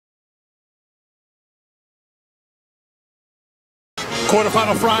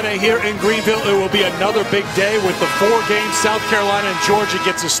Quarterfinal Friday here in Greenville. It will be another big day with the 4 games. South Carolina and Georgia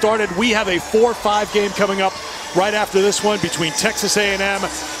gets us started. We have a 4-5 game coming up right after this one between Texas A&M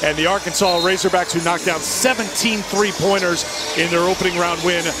and the Arkansas Razorbacks, who knocked down 17 three-pointers in their opening round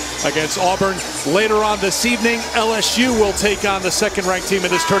win against Auburn. Later on this evening, LSU will take on the second-ranked team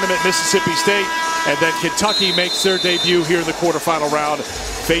in this tournament, Mississippi State. And then Kentucky makes their debut here in the quarterfinal round,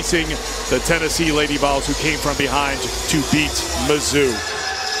 facing the Tennessee Lady Vols, who came from behind to beat Mizzou.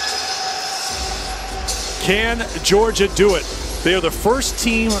 Can Georgia do it? They are the first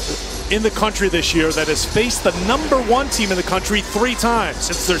team in the country this year that has faced the #1 team in the country 3 times.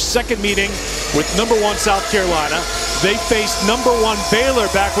 It's their second meeting with #1 South Carolina. They faced #1 Baylor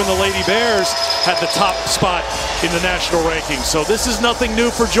back when the Lady Bears had the top spot in the national rankings. So this is nothing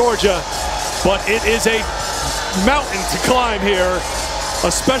new for Georgia, but it is a mountain to climb here,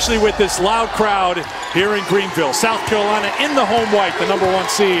 especially with this loud crowd here in Greenville. South Carolina in the home white, the #1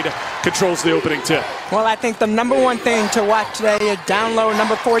 seed, controls the opening tip. Well, I think the #1 thing to watch today is down low,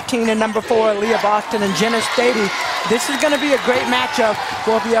 number 14 and number 4, Leah Boston and Jenna Stady. This is going to be a great matchup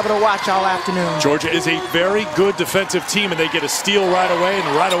we'll be able to watch all afternoon. Georgia is a very good defensive team, and they get a steal right away,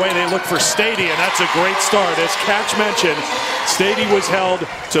 and right away they look for Stady, and that's a great start. As Catch mentioned, Stady was held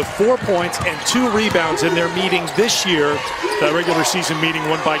to 4 points and 2 rebounds in their meeting this year, that regular season meeting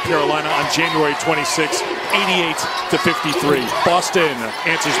won by Carolina on January 26, 88-53. Boston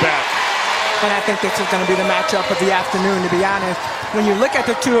answers back. And I think this is going to be the matchup of the afternoon, to be honest. When you look at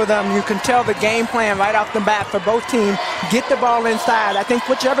the two of them, you can tell the game plan right off the bat for both teams. Get the ball inside. I think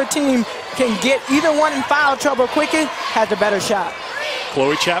whichever team can get either one in foul trouble quickly has a better shot.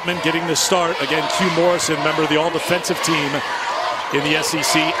 Chloe Chapman getting the start. Again, Q Morrison, member of the all-defensive team in the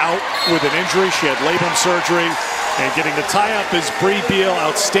SEC, out with an injury. She had labrum surgery. And getting the tie-up is Bree Beal,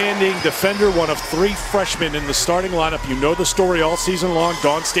 outstanding defender, one of 3 freshmen in the starting lineup. You know the story all season long.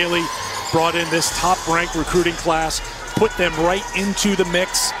 Dawn Staley brought in this top-ranked recruiting class, put them right into the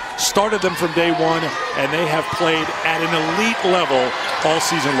mix, started them from day one, and they have played at an elite level all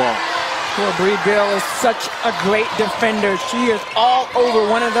season long. Well, Bree Beal is such a great defender. She is all over,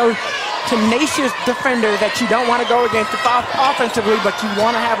 one of those tenacious defenders that you don't want to go against offensively, but you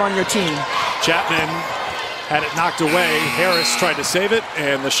want to have on your team. Chapman had it knocked away. Harris tried to save it,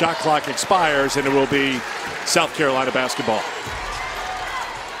 and the shot clock expires, and it will be South Carolina basketball.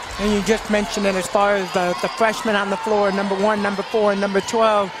 And you just mentioned it as far as the freshmen on the floor, #1, number 4, and number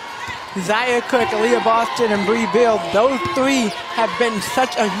 12. Zaya Cook, Leah Boston, and Bree Beal. Those 3 have been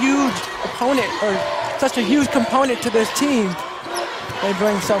such a huge opponent, or such a huge component to this team. They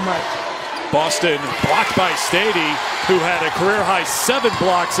bring so much. Boston blocked by Stady, who had a career-high 7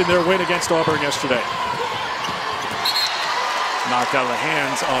 blocks in their win against Auburn yesterday. Knocked out of the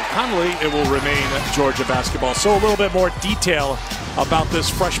hands of Connolly. It will remain Georgia basketball. So a little bit more detail about this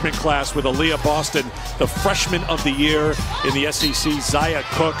freshman class with Aaliyah Boston, the freshman of the year in the SEC. Zaya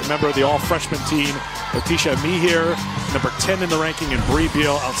Cook, member of the all-freshman team. Letitia Mihir, number 10 in the ranking, and Bree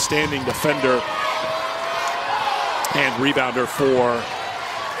Beal, outstanding defender and rebounder for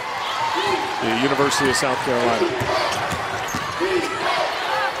the University of South Carolina.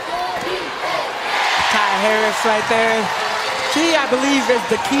 Ty Harris right there. She, I believe, is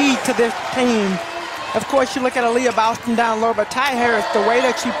the key to this team. Of course, you look at Aaliyah Boston down low, but Ty Harris, the way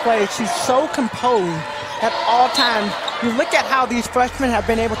that she plays, she's so composed at all times. You look at how these freshmen have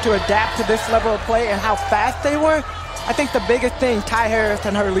been able to adapt to this level of play and how fast they were. I think the biggest thing, Ty Harris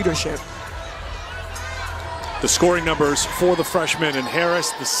and her leadership. The scoring numbers for the freshman, and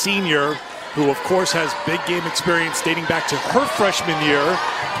Harris, the senior, who of course has big game experience dating back to her freshman year.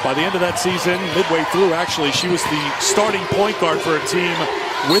 By the end of that season, midway through actually, she was the starting point guard for a team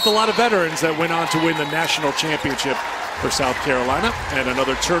with a lot of veterans that went on to win the national championship for South Carolina. And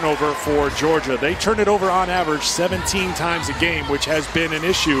another turnover for Georgia. They turn it over on average 17 times a game, which has been an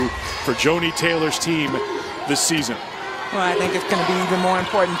issue for Joni Taylor's team this season. Well, I think it's going to be even more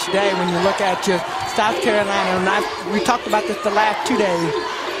important today when you look at just South Carolina. And we talked about this the last 2 days.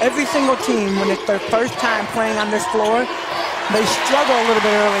 Every single team, when it's their first time playing on this floor, they struggle a little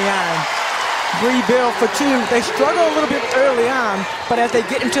bit early on. Bree Beal for 2, they struggle a little bit early on, but as they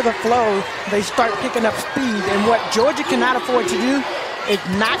get into the flow, they start picking up speed. And what Georgia cannot afford to do is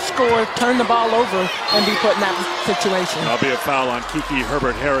not score, turn the ball over, and be put in that situation. That'll be a foul on Kiki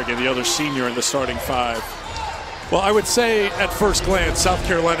Herbert-Harrigan, the other senior in the starting 5. Well, I would say at first glance, South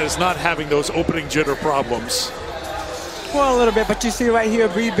Carolina is not having those opening jitter problems. Well, a little bit, but you see right here,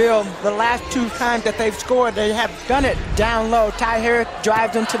 Bree Beal, the last 2 times that they've scored, they have done it down low. Ty Harris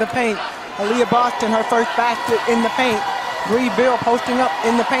drives into the paint. Aaliyah Boston, her first basket in the paint. Bree Beal posting up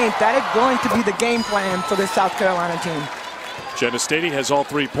in the paint. That is going to be the game plan for this South Carolina team. Jenna Stady has all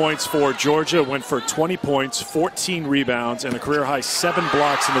 3 points for Georgia, went for 20 points, 14 rebounds, and a career-high 7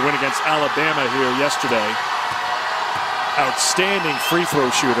 blocks in the win against Alabama here yesterday. Outstanding free throw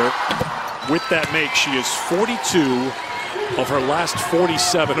shooter. With that make, she is 42 of her last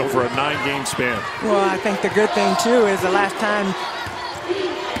 47 over a 9-game span. Well, I think the good thing, too, is the last time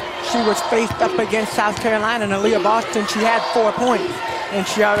she was faced up against South Carolina and Aaliyah Boston, she had 4 points. And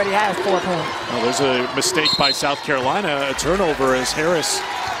she already has 4 points. Well, there's a mistake by South Carolina, a turnover as Harris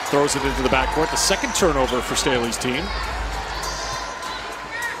throws it into the backcourt. The second turnover for Staley's team.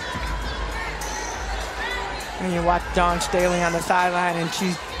 And you watch Dawn Staley on the sideline, and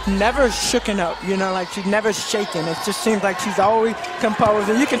she's never shooken up, you know, like she's never shaken. It just seems like she's always composed,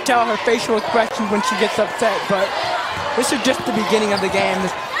 and you can tell her facial expressions when she gets upset, but this is just the beginning of the game.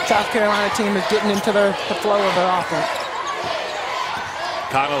 The South Carolina team is getting into the flow of their offense.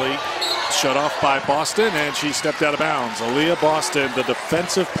 Connolly shut off by Boston, and she stepped out of bounds. Aaliyah Boston, the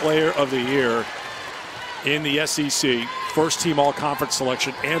Defensive Player of the Year in the SEC. First team all-conference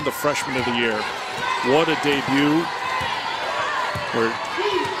selection and the Freshman of the Year. What a debut, where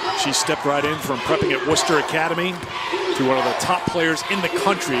she stepped right in from prepping at Worcester Academy to one of the top players in the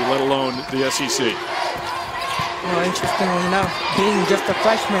country, let alone the SEC. Well, interestingly enough, being just a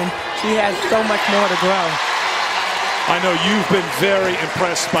freshman, she has so much more to grow. I know you've been very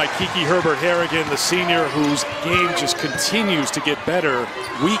impressed by Kiki Herbert-Harrigan, the senior, whose game just continues to get better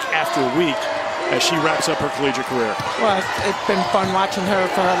week after week as she wraps up her collegiate career. Well, it's been fun watching her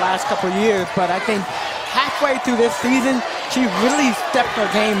for the last couple of years, but I think halfway through this season, she really stepped her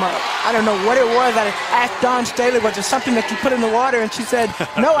game up. I don't know what it was. I asked Dawn Staley, was it something that you put in the water? And she said,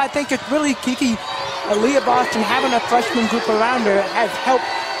 no, I think it's really Kiki. Aaliyah Boston, having a freshman group around her has helped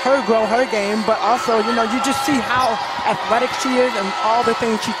her grow her game, but also, you know, you just see how athletic she is and all the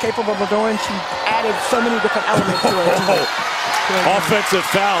things she's capable of doing. She added so many different elements to her. Offensive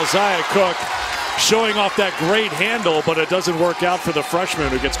foul, Zia Cook showing off that great handle, but it doesn't work out for the freshman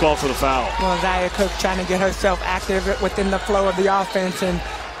who gets called for the foul. Well, Zia Cook trying to get herself active within the flow of the offense, and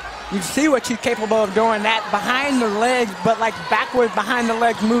you see what she's capable of doing, that behind the legs, but like backwards behind the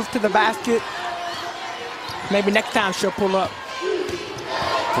legs move to the basket. Maybe next time she'll pull up.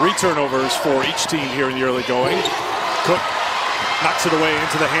 3 turnovers for each team here in the early going. Cook knocks it away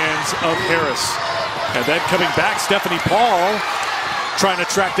into the hands of Harris. And then coming back, Stephanie Paul trying to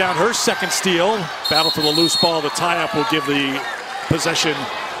track down her second steal. Battle for the loose ball. The tie-up will give the possession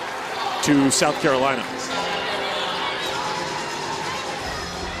to South Carolina.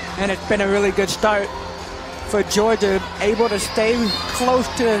 And it's been a really good start for Georgia, able to stay close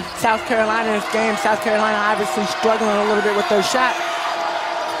to South Carolina in this game. South Carolina obviously struggling a little bit with their shot.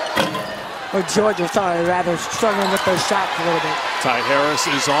 Or Georgia, sorry, rather struggling with their shots a little bit. Ty Harris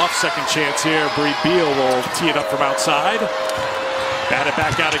is off. Second chance here. Bree Beal will tee it up from outside. Bat it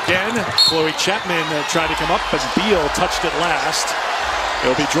back out again. Chloe Chapman tried to come up, but Beal touched it last.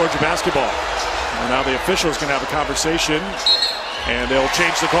 It'll be Georgia basketball. And now the officials can have a conversation, and they'll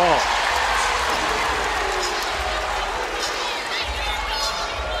change the call.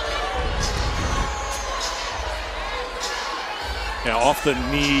 Now off the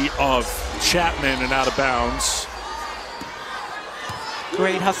knee of Chapman and out of bounds.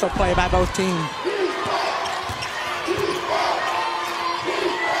 Great hustle play by both teams.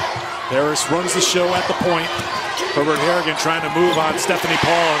 Harris runs the show at the point. Herbert-Harrigan trying to move on Stephanie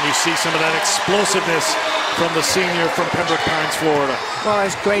Paul, and you see some of that explosiveness from the senior from Pembroke Pines, Florida. Well,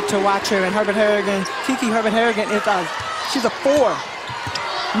 it's great to watch her, and Herbert-Harrigan, Kiki Herbert-Harrigan she's a 4.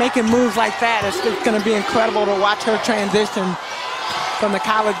 Making moves like that, it's going to be incredible to watch her transition from the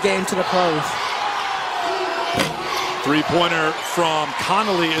college game to the pros. Three-pointer from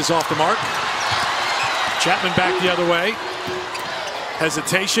Connolly is off the mark. Chapman back the other way.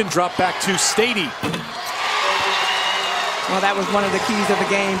 Hesitation, drop back to Stady. Well, that was one of the keys of the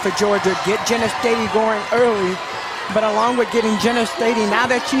game for Georgia. Get Jenna Stady going early, but along with getting Jenna Stady, now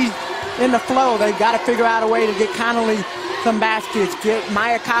that she's in the flow, they've got to figure out a way to get Connolly some baskets, get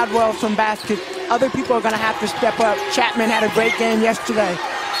Maya Codwell some baskets. Other people are going to have to step up. Chapman had a great game yesterday.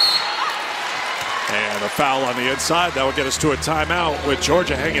 And a foul on the inside. That will get us to a timeout with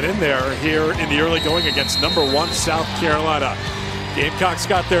Georgia hanging in there here in the early going against #1 South Carolina. Gamecocks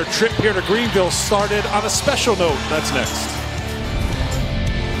got their trip here to Greenville started on a special note. That's next.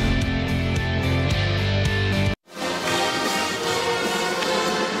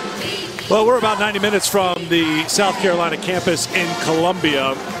 Well, we're about 90 minutes from the South Carolina campus in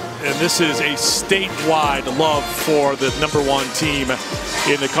Columbia, and this is a statewide love for the #1 team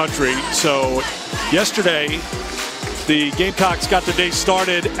in the country. So yesterday, The Gamecocks got the day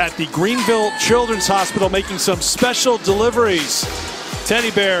started at the Greenville Children's Hospital, making some special deliveries.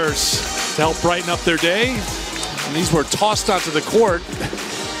 Teddy bears to help brighten up their day. And these were tossed onto the court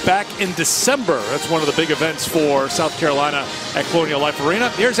back in December. That's one of the big events for South Carolina at Colonial Life Arena.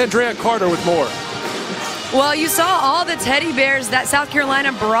 Here's Andrea Carter with more. Well, you saw all the teddy bears that South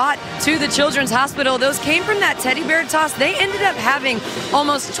Carolina brought to the Children's Hospital. Those came from that teddy bear toss. They ended up having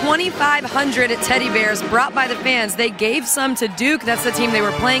almost 2,500 teddy bears brought by the fans. They gave some to Duke. That's the team they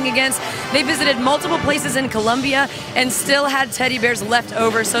were playing against. They visited multiple places in Columbia and still had teddy bears left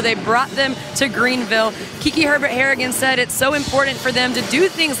over, so they brought them to Greenville. Kiki Herbert-Harrigan said it's so important for them to do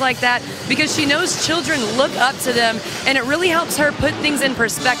things like that because she knows children look up to them, and it really helps her put things in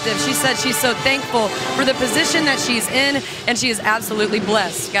perspective. She said she's so thankful for the position that she's in, and she is absolutely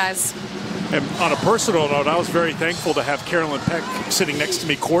blessed, guys. And on a personal note, I was very thankful to have Carolyn Peck sitting next to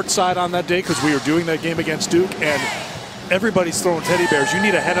me courtside on that day because we were doing that game against Duke, and everybody's throwing teddy bears. You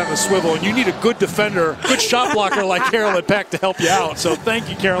need a head on a swivel, and you need a good defender, good shot blocker like Carolyn Peck to help you out. So thank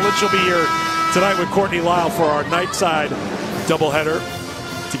you, Carolyn. She'll be here tonight with Courtney Lyle for our nightside doubleheader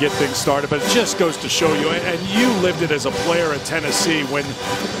to get things started. But it just goes to show you, and you lived it as a player at Tennessee, when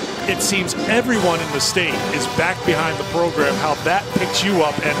it seems everyone in the state is back behind the program, how that picks you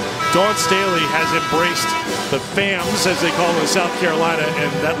up. And Dawn Staley has embraced the FAMs, as they call it in South Carolina,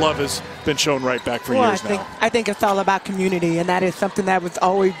 and that love has been shown right back for years now. I think it's all about community, and that is something that was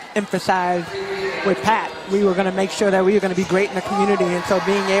always emphasized with Pat. We were going to make sure that we were going to be great in the community, and so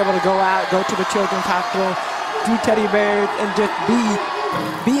being able to go out, go to the Children's Hospital, do teddy bears, and just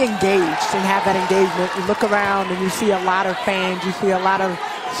be engaged and have that engagement. You look around and you see a lot of fans. You see a lot of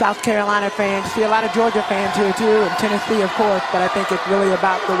South Carolina fans. You see a lot of Georgia fans here too, and Tennessee, of course. But I think it's really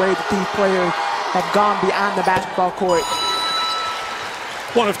about the way that these players have gone beyond the basketball court.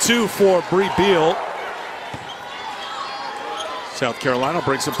 1 of 2 for Bree Beal. South Carolina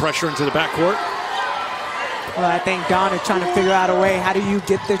brings some pressure into the backcourt. Well, I think Dawn is trying to figure out a way. How do you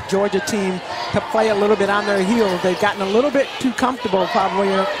get this Georgia team to play a little bit on their heels? They've gotten a little bit too comfortable, probably,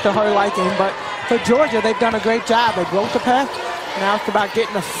 to her liking. But for Georgia, they've done a great job. They broke the pass. Now it's about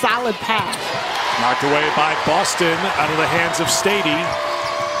getting a solid pass. Knocked away by Boston out of the hands of Stady.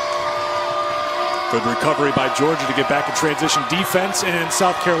 Good recovery by Georgia to get back in transition defense, and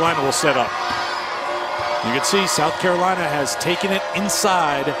South Carolina will set up. You can see South Carolina has taken it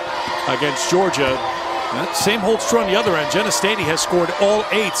inside against Georgia. That same holds true on the other end. Jenna Stady has scored all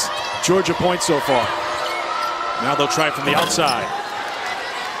 8 Georgia points so far. Now they'll try from the outside.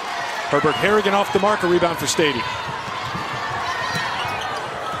 Herbert-Harrigan off the mark, a rebound for Stady.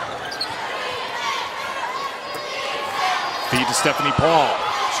 Feed to Stephanie Paul.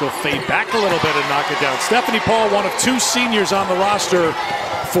 She'll fade back a little bit and knock it down. Stephanie Paul, one of 2 seniors on the roster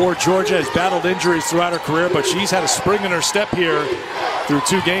for Georgia, has battled injuries throughout her career, but she's had a spring in her step here through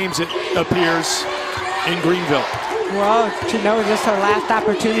 2 games, it appears, in Greenville. Well, she knows this is her last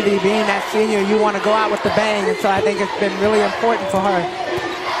opportunity. Being that senior, you want to go out with the bang, and so I think it's been really important for her.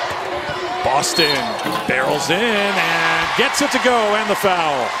 Boston barrels in and gets it to go, and the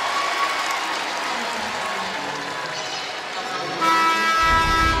foul.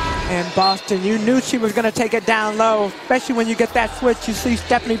 And Boston, you knew she was going to take it down low, especially when you get that switch. You see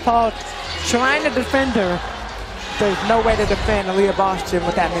Stephanie Paul trying to defend her. There's no way to defend Aaliyah Boston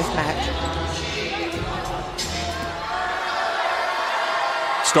with that mismatch.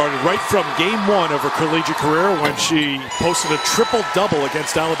 Started right from game 1 of her collegiate career when she posted a triple-double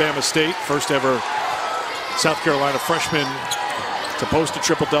against Alabama State. First ever South Carolina freshman to post a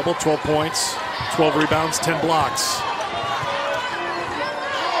triple-double, 12 points, 12 rebounds, 10 blocks.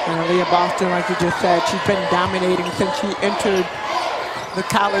 And Aaliyah Boston, like you just said, she's been dominating since she entered the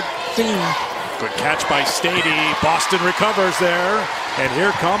college scene. Good catch by Stady. Boston recovers there, and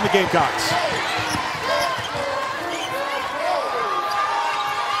here come the Gamecocks.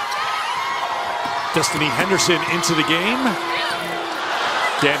 Destiny Henderson into the game.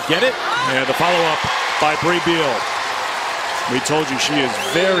 Can't get it. And the follow-up by Bree Beal. We told you she is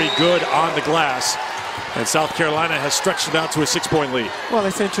very good on the glass. And South Carolina has stretched it out to a 6-point lead. Well,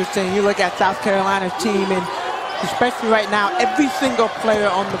 it's interesting. You look at South Carolina's team, and especially right now, every single player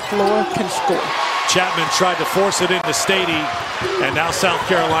on the floor can score. Chapman tried to force it into Stady, and now South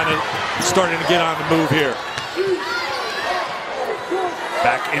Carolina starting to get on the move here.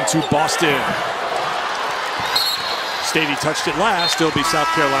 Back into Boston. Stady touched it last. It'll be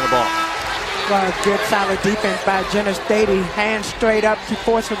South Carolina ball. Well, good solid defense by Jenna Stady. Hands straight up. She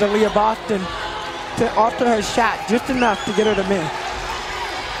forces Aaliyah Boston to alter her shot just enough to get her to miss.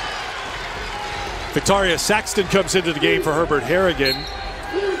 Victoria Saxton comes into the game for Herbert-Harrigan.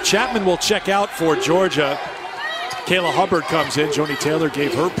 Chapman will check out for Georgia. Kayla Hubbard comes in. Joni Taylor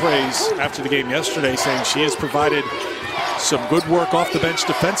gave her praise after the game yesterday, saying she has provided some good work off the bench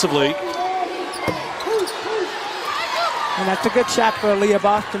defensively. And that's a good shot for Leah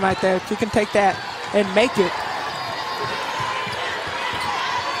Boston right there. She can take that and make it.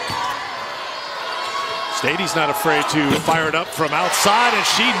 Stady's not afraid to fire it up from outside, and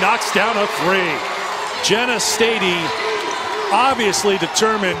she knocks down a three. Jenna Stady obviously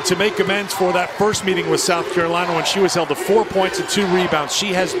determined to make amends for that first meeting with South Carolina when she was held to 4 points and 2 rebounds.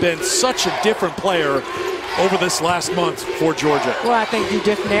 She has been such a different player over this last month for Georgia. Well, I think you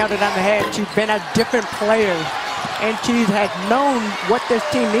just nailed it on the head. She's been a different player, and she has known what this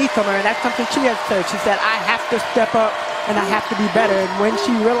team needs from her, and that's something she has said. She said, I have to step up, and I have to be better. And when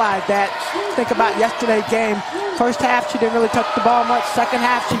she realized that, think about yesterday's game. First half, she didn't really touch the ball much. Second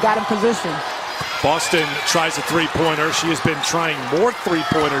half, she got in position. Boston tries a three-pointer. She has been trying more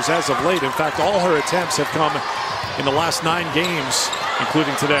three-pointers as of late. In fact, all her attempts have come in the last 9 games,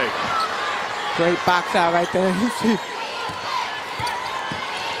 including today. Great box out right there.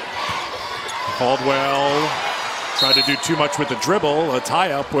 Caldwell tried to do too much with the dribble. A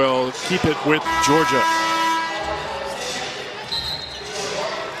tie-up will keep it with Georgia.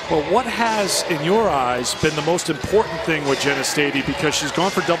 Well, what has, in your eyes, been the most important thing with Jenna Stady? Because she's gone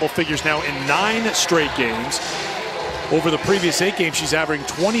for double figures now in 9 straight games. Over the previous 8 games, she's averaging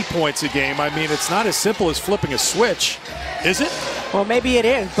 20 points a game. I mean, it's not as simple as flipping a switch, is it? Well, maybe it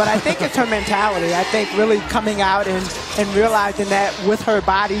is, but I think it's her mentality. I think really coming out and realizing that with her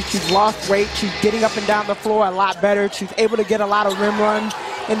body, she's lost weight. She's getting up and down the floor a lot better. She's able to get a lot of rim run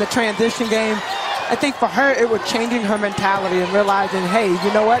in the transition game. I think for her, it was changing her mentality and realizing, hey,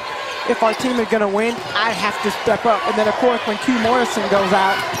 you know what? If our team is going to win, I have to step up. And then, of course, when Q Morrison goes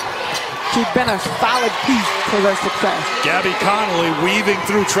out, she's been a solid piece for their success. Gabby Connolly weaving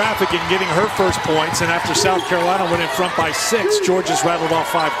through traffic and getting her first points. And after South Carolina went in front by 6, Georgia's rattled off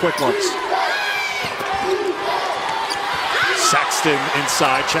 5 quick ones. Saxton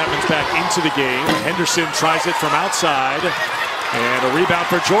inside. Chapman's back into the game. Henderson tries it from outside. And a rebound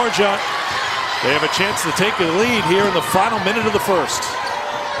for Georgia. They have a chance to take the lead here in the final minute of the first.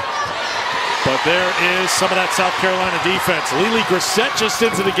 But there is some of that South Carolina defense. Lily Grissett just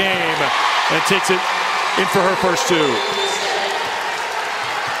into the game and takes it in for her first 2.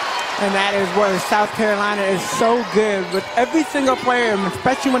 And that is where South Carolina is so good with every single player, and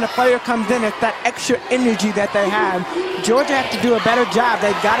especially when a player comes in, it's that extra energy that they have. Georgia has to do a better job.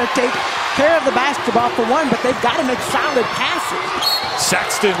 They've got to take care of the basketball for one, but they've got to make solid passes.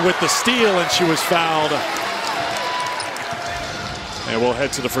 Saxton with the steal, and she was fouled. And we'll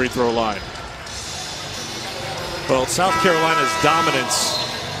head to the free throw line. Well, South Carolina's dominance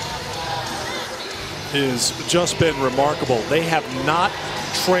has just been remarkable. They have not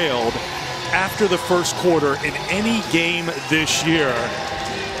trailed after the first quarter in any game this year.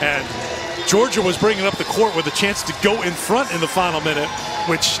 And Georgia was bringing up the court with a chance to go in front in the final minute,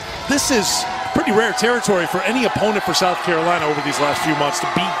 which this is pretty rare territory for any opponent for South Carolina over these last few months to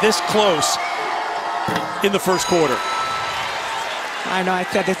be this close in the first quarter. I know I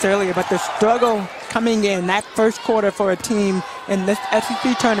said this earlier, but the struggle coming in that first quarter for a team in this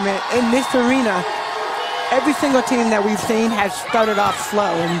SEC tournament, in this arena, every single team that we've seen has started off slow,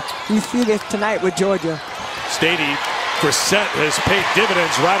 and we see this tonight with Georgia. Stady, Grissett has paid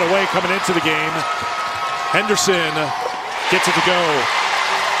dividends right away coming into the game. Henderson gets it to go.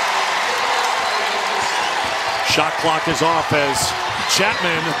 Shot clock is off as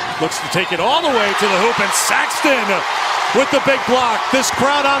Chapman looks to take it all the way to the hoop, and Saxton with the big block. This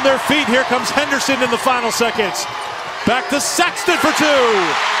crowd on their feet. Here comes Henderson in the final seconds. Back to Saxton for 2.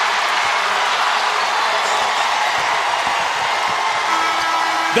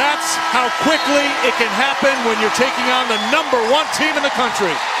 That's how quickly it can happen when you're taking on the #1 team in the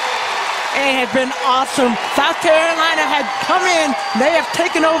country. It has been awesome. South Carolina had come in. They have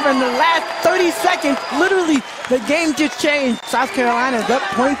taken over in the last 30 seconds. Literally, the game just changed. South Carolina is up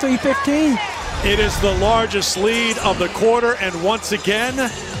 23-15. It is the largest lead of the quarter, and once again,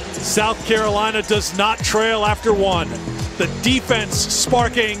 South Carolina does not trail after 1. The defense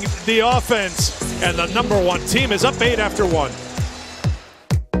sparking the offense, and the #1 team is up 8 after 1.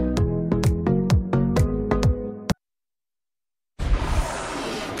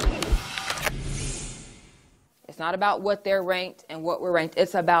 It's not about what they're ranked and what we're ranked.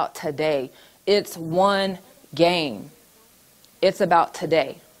 It's about today. It's one game. It's about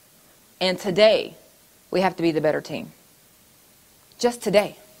today. And today, we have to be the better team. Just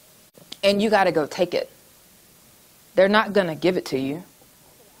today. And you got to go take it. They're not going to give it to you.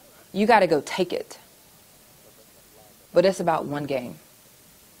 You got to go take it. But it's about one game.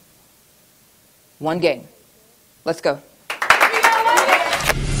 One game. Let's go.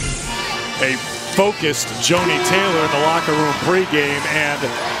 A focused Joni Taylor in the locker room pregame, and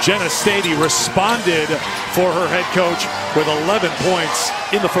Jenna Stady responded for her head coach with 11 points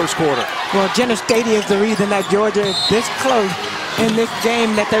in the first quarter. Well, Jenna Stady is the reason that Georgia is this close in this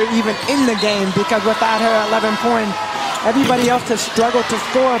game, that they're even in the game, because without her 11 points, everybody else has struggled to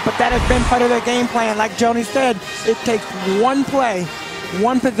score, but that has been part of their game plan. Like Joni said, it takes one play,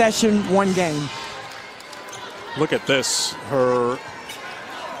 one possession, one game. Look at this, her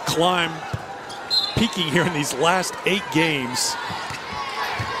climb peaking here in these last 8 games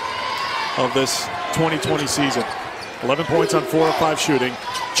of this 2020 season. 11 points on 4 of 5 shooting.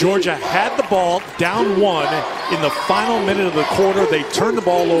 Georgia had the ball down 1 in the final minute of the quarter. They turned the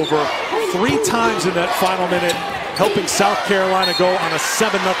ball over 3 times in that final minute, helping South Carolina go on a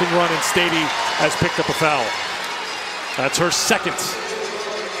 7-0 run, and Stady has picked up a foul. That's her second,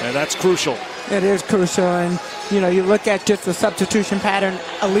 and that's crucial. It is crucial, and you look at just the substitution pattern.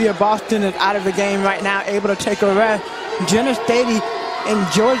 Aaliyah Boston is out of the game right now, able to take a rest. Jenna Stady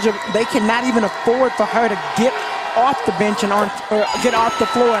in Georgia, they cannot even afford for her to get off the bench and get off the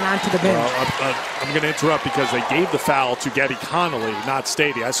floor and onto the bench. Well, I'm going to interrupt because they gave the foul to Gabby Connolly, not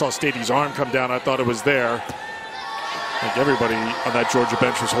Stady. I saw Stady's arm come down. I thought it was there. I think everybody on that Georgia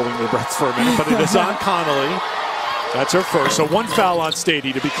bench was holding their breaths for a minute, but it is on Connolly. That's her first. So 1 foul on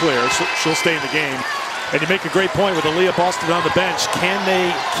Stady, to be clear. So she'll stay in the game. And you make a great point with Aaliyah Boston on the bench. Can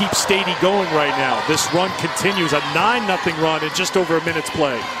they keep Stady going right now? This run continues, a 9-0 run in just over a minute's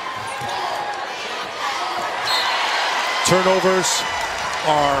play. Turnovers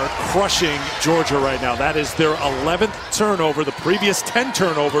are crushing Georgia right now. That is their 11th turnover. The previous 10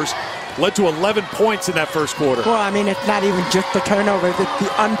 turnovers led to 11 points in that first quarter. Well, I mean, it's not even just the turnovers. It's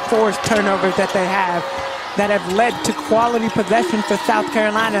the unforced turnovers that they have that have led to quality possession for South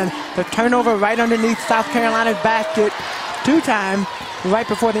Carolina. The turnover right underneath South Carolina's basket 2 times right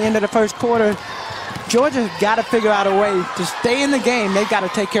before the end of the first quarter. Georgia's got to figure out a way to stay in the game. They've got to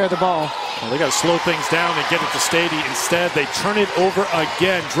take care of the ball. Well, they got to slow things down and get it to Stady. Instead, they turn it over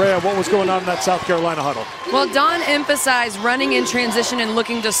again. Drea, what was going on in that South Carolina huddle? Well, Dawn emphasized running in transition and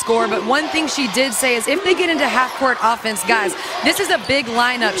looking to score, but one thing she did say is if they get into half-court offense, guys, this is a big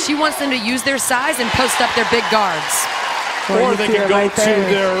lineup. She wants them to use their size and post up their big guards. Or they can go to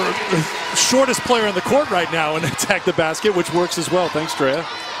their shortest player in the court right now and attack the basket, which works as well. Thanks, Drea.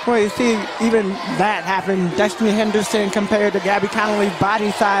 Well, you see, even that happened. Destiny Henderson compared to Gabby Connolly's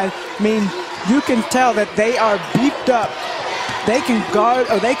body size. I mean, you can tell that they are beefed up. They can guard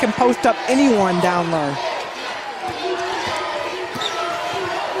or they can post up anyone down low.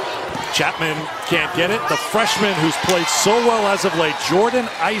 Chapman can't get it. The freshman who's played so well as of late, Jordan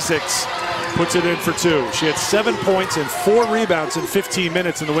Isaacs, puts it in for 2. She had 7 points and 4 rebounds in 15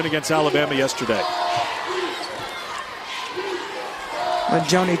 minutes in the win against Alabama yesterday. When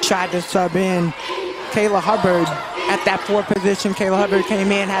Joni tried to sub in Kayla Hubbard at that 4 position, Kayla Hubbard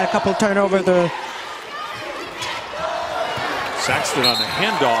came in, had a couple turnovers. Saxton on the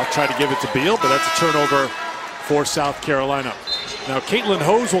handoff, tried to give it to Beal, but that's a turnover for South Carolina. Now Caitlin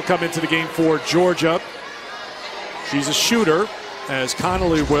Hose will come into the game for Georgia. She's a shooter, as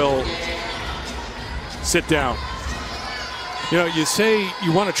Connolly will sit down. You say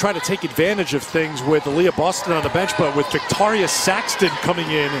you want to try to take advantage of things with Aaliyah Boston on the bench, but with Victoria Saxton coming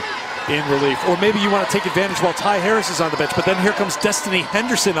in relief. Or maybe you want to take advantage while Ty Harris is on the bench, but then here comes Destiny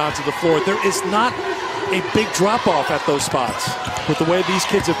Henderson onto the floor. There is not a big drop-off at those spots with the way these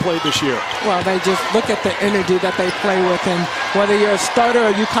kids have played this year. Well, they just look at the energy that they play with, and whether you're a starter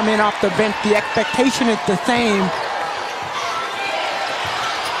or you come in off the bench, the expectation is the same.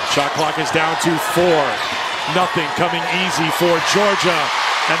 Shot clock is down to 4. Nothing coming easy for Georgia,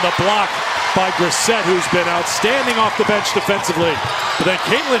 and the block by Grissett, who's been outstanding off the bench defensively. But then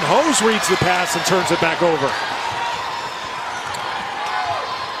Caitlin Hose reads the pass and turns it back over.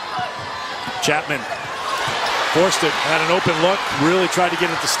 Chapman forced it, had an open look, really tried to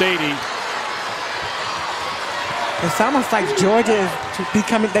get it to Stady. It's almost like Georgia is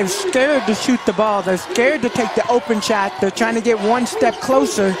becoming, they're scared to shoot the ball. They're scared to take the open shot. They're trying to get one step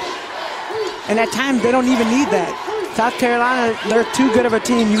closer. And at times, they don't even need that. South Carolina, they're too good of a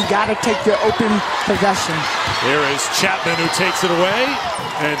team. You got to take your open possession. Here is Chapman, who takes it away,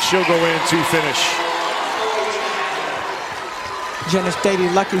 and she'll go in to finish. Jenna Stady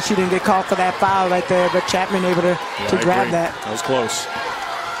lucky she didn't get called for that foul right there, but Chapman able to grab that. That was close.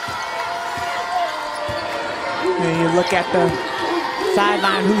 And you look at the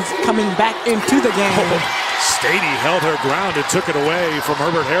sideline, who's coming back into the game. Stady held her ground and took it away from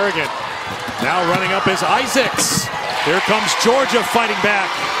Herbert-Harrigan. Now running up is Isaacs. Here comes Georgia fighting back.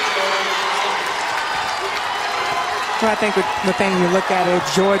 Well, I think the thing you look at is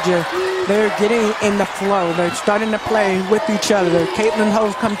Georgia, they're getting in the flow. They're starting to play with each other. Caitlin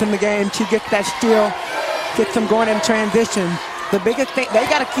Hove comes in the game. She gets that steal, gets them going in transition. The biggest thing, they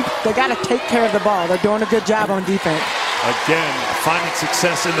got to take care of the ball. They're doing a good job on defense. Again, finding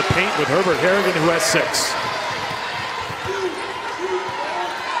success in the paint with Herbert-Harrigan, who has 6.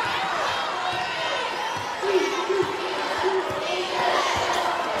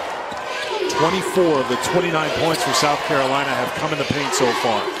 24 of the 29 points for South Carolina have come in the paint so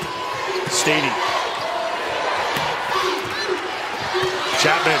far. Stady.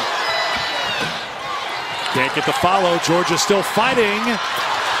 Chapman. Can't get the follow. Georgia still fighting.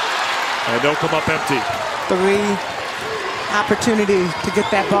 And they'll come up empty. 3 opportunities to get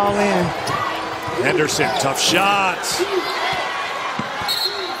that ball in. Henderson, tough shot.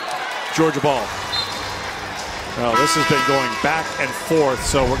 Georgia ball. Well, this has been going back and forth,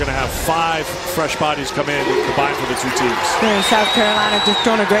 so we're going to have 5 fresh bodies come in combined for the 2 teams. And South Carolina just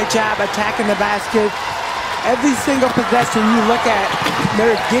doing a great job attacking the basket. Every single possession you look at,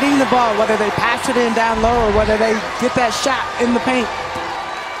 they're getting the ball, whether they pass it in down low or whether they get that shot in the paint.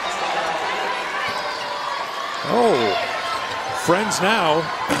 Oh, friends now,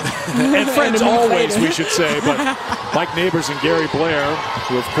 and friends always, we should say, but Mike Neighbors and Gary Blair,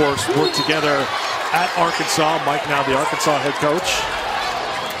 who of course work together at Arkansas. Mike now the Arkansas head coach.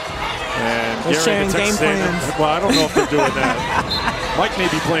 And they're Gary the Texas A&M. Well, I don't know if they're doing that. Mike may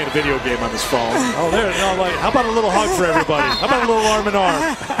be playing a video game on his phone. Oh, there. No, like, how about a little hug for everybody? How about a little arm in arm?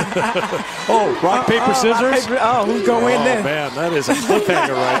 Oh, rock, paper, scissors? Who's going to win this? Oh, man, that is a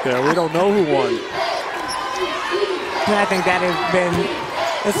cliffhanger right there. We don't know who won. I think that has been,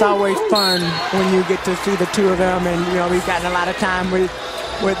 it's always fun when you get to see the 2 of them. And, you know, we've gotten a lot of time with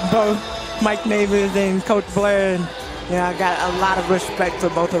both Mike Neighbors and Coach Blair. And, you know, I got a lot of respect for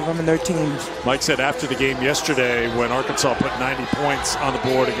both of them and their teams. Mike said after the game yesterday when Arkansas put 90 points on the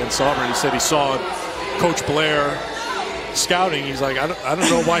board against Auburn, he said he saw Coach Blair scouting. He's like, I don't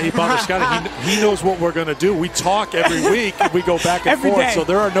know why he bothered scouting. He knows what we're going to do. We talk every week and we go back and forth. Day. So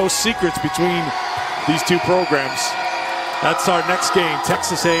there are no secrets between these 2 programs. That's our next game,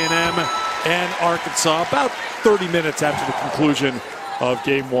 Texas A&M and Arkansas, about 30 minutes after the conclusion of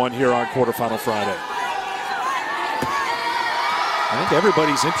Game 1 here on Quarterfinal Friday. I think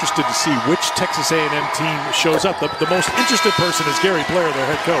everybody's interested to see which Texas A&M team shows up. The most interested person is Gary Blair, their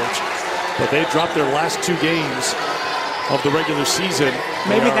head coach. But they dropped their last 2 games of the regular season.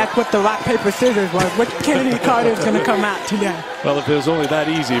 Maybe that's what the rock, paper, scissors was. Which Kennedy Carter is going to come out today? Well, if it was only that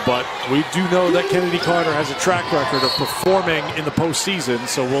easy, but we do know that Kennedy Carter has a track record of performing in the postseason,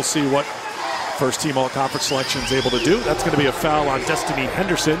 so we'll see what first-team all-conference selection is able to do. That's going to be a foul on Destiny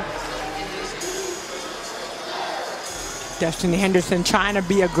Henderson. Destiny Henderson trying to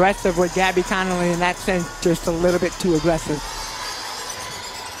be aggressive with Gabby Connolly in that sense, just a little bit too aggressive.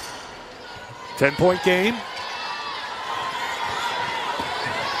 10-point game.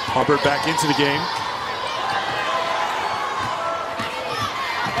 Hubbard back into the game.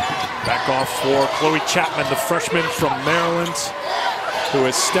 Back off for Chloe Chapman, the freshman from Maryland, who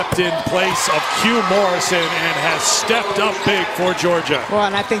has stepped in place of Q Morrison and has stepped up big for Georgia. Well,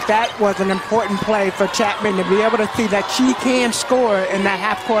 and I think that was an important play for Chapman to be able to see that she can score in that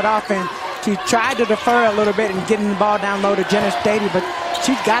half-court offense. She tried to defer a little bit and getting the ball down low to Jenna Stady, but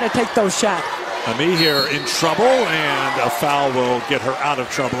she's got to take those shots. Ami here in trouble, and a foul will get her out of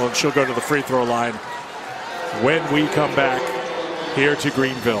trouble, and she'll go to the free throw line when we come back here to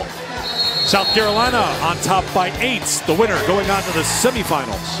Greenville. South Carolina on top by 8, the winner going on to the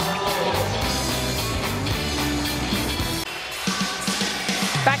semifinals.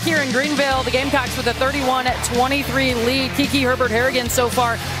 Back here in Greenville, the Gamecocks with a 31-23 lead. Kiki Herbert-Harrigan so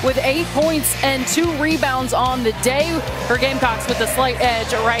far with 8 points and 2 rebounds on the day. Her Gamecocks with a slight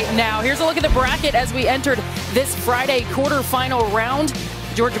edge right now. Here's a look at the bracket as we entered this Friday quarterfinal round.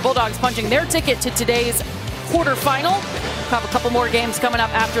 Georgia Bulldogs punching their ticket to today's quarterfinal. We'll have a couple more games coming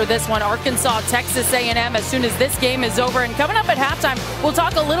up after this one. Arkansas, Texas A&M as soon as this game is over. And coming up at halftime, we'll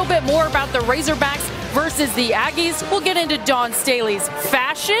talk a little bit more about the Razorbacks versus the Aggies. We'll get into Dawn Staley's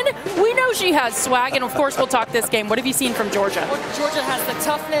fashion. We know she has swag, and of course we'll talk this game. What have you seen from Georgia? Well, Georgia has the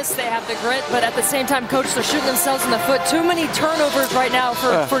toughness, they have the grit, but at the same time, Coach, they're shooting themselves in the foot. Too many turnovers right now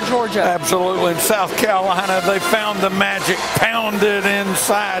for Georgia. Absolutely. In South Carolina, they found the magic, pounded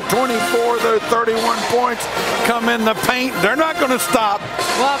inside. 24 of their 31 points come in the paint. They're not going to stop.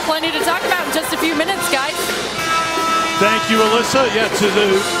 Well, plenty to talk about in just a few minutes, guys. Thank you, Alyssa. Yeah, to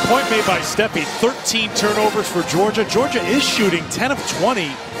the point made by Steffi, 13 turnovers for Georgia. Georgia is shooting 10 of 20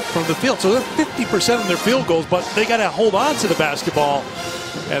 from the field, so they're 50% on their field goals, but they got to hold on to the basketball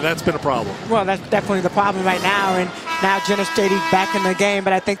And that's been a problem. Well, that's definitely the problem right now. And now Jenna Stady's back in the game.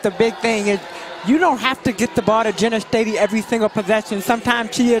 But I think the big thing is you don't have to get the ball to Jenna Stady every single possession.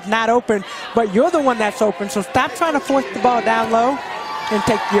 Sometimes she is not open, but you're the one that's open. So stop trying to force the ball down low and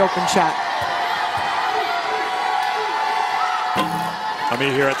take the open shot. Ami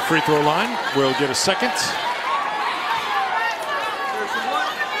here at the free throw line. We'll get a second.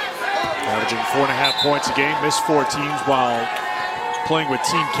 Averaging 4.5 points a game. Missed 4 teams while playing with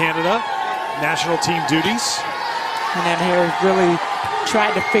Team Canada. National team duties. And then Harris really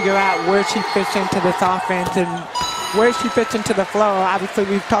tried to figure out where she fits into this offense and where she fits into the flow. Obviously,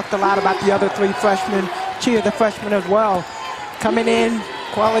 we've talked a lot about the other 3 freshmen. She is a freshman as well. Coming in,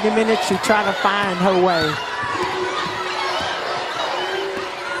 quality minutes, she's trying to find her way.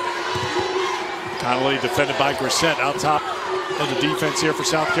 Connolly defended by Grissett out top of the defense here for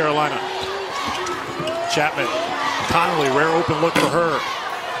South Carolina. Chapman, Connolly, rare open look for her.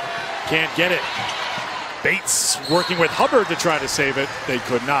 Can't get it. Bates working with Hubbard to try to save it. They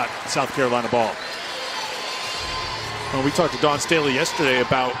could not. South Carolina ball. Well, we talked to Dawn Staley yesterday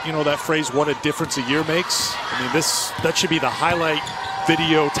about, you know, that phrase, what a difference a year makes. I mean, that should be the highlight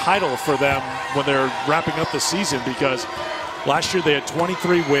video title for them when they're wrapping up the season, because last year they had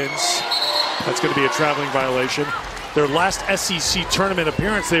 23 wins. That's going to be a traveling violation. Their last SEC tournament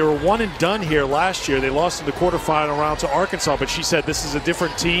appearance, they were 1 and done here last year. They lost in the quarterfinal round to Arkansas, but she said this is a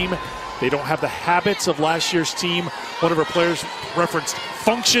different team. They don't have the habits of last year's team. One of her players referenced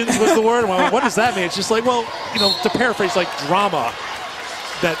functions was the word. Well, what does that mean? It's just like, well, you know, to paraphrase, like drama,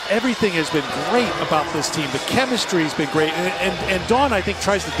 that everything has been great about this team. The chemistry has been great. And Dawn, I think,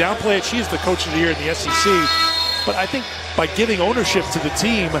 tries to downplay it. She is the coach of the year in the SEC. But I think by giving ownership to the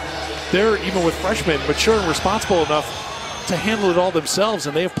team, they're, even with freshmen, mature and responsible enough to handle it all themselves,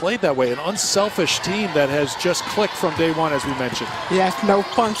 and they have played that way. An unselfish team that has just clicked from day one, as we mentioned. Yes, no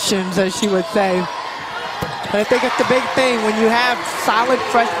functions, as she would say. But I think it's the big thing when you have solid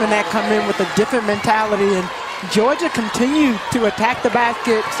freshmen that come in with a different mentality, and Georgia continued to attack the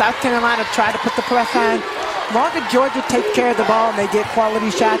basket. South Carolina tried to put the press on. As long as Georgia takes care of the ball and they get quality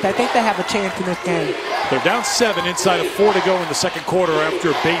shots, I think they have a chance in this game. They're down 7 inside of 4 to go in the second quarter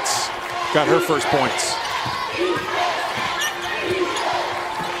after Bates got her first points.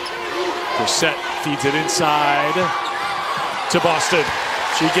 Grissett feeds it inside to Boston.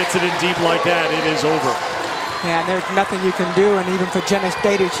 She gets it in deep like that, it is over. Yeah, there's nothing you can do, and even for Jenna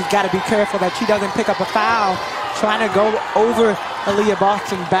Stady, she's got to be careful that she doesn't pick up a foul trying to go over Aaliyah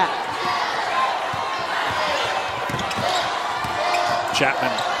Boston's back.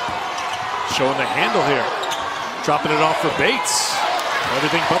 Chapman showing the handle here. Dropping it off for Bates.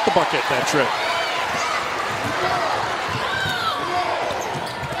 Everything but the bucket that trip.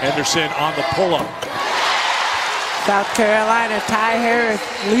 Henderson on the pull-up. South Carolina, Ty Harris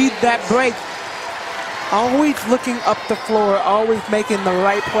lead that break. Always looking up the floor, always making the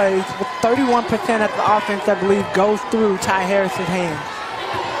right plays. With 31% of the offense, I believe, goes through Ty Harris's hands.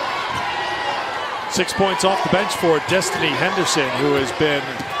 6 points off the bench for Destiny Henderson, who has been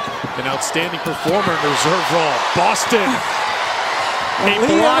an outstanding performer in the reserve role. Boston, a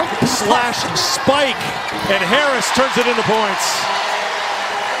block slash spike, and Harris turns it into points.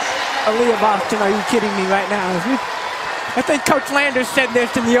 Aaliyah Boston, are you kidding me right now? I think Coach Landers said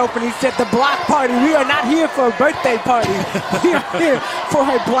this in the open. He said, the block party, we are not here for a birthday party. We are here for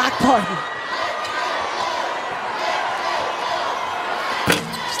a block party.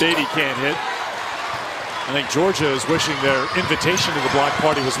 Stady can't hit. I think Georgia is wishing their invitation to the block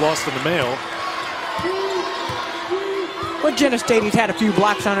party was lost in the mail. Well, Jenna Stady's had a few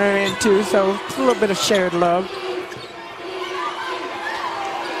blocks on her end too, so it's a little bit of shared love.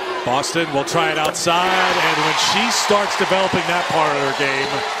 Boston will try it outside, and when she starts developing that part of her game,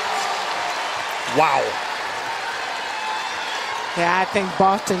 wow. Yeah, I think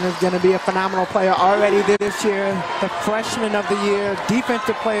Boston is going to be a phenomenal player already this year. The freshman of the year,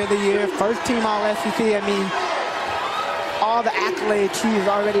 defensive player of the year, first team All-SEC. I mean, all the accolades she's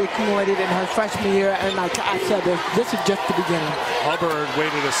already accumulated in her freshman year, and like I said, this is just the beginning. Hubbard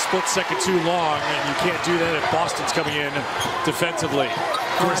waited a split second too long, and you can't do that if Boston's coming in defensively.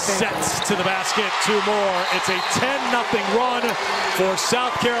 Grissett to the basket, 2 more. It's a 10-0 run for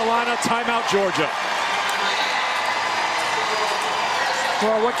South Carolina. Timeout, Georgia.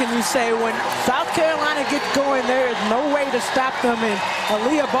 Well, what can you say? When South Carolina gets going, there is no way to stop them. And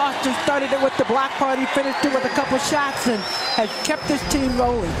Aaliyah Boston started it with the block party, finished it with a couple shots, and has kept this team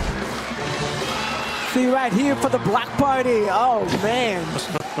rolling. See right here for the block party. Oh, man.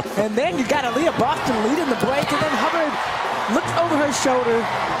 And then you got Aaliyah Boston leading the break, and then Hubbard looks over her shoulder.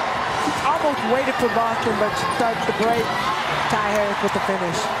 She almost waited for Boston, but she starts the break. Ty Harris with the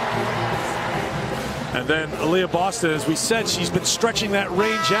finish. And then Aaliyah Boston, as we said, she's been stretching that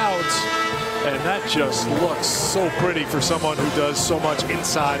range out. And that just looks so pretty for someone who does so much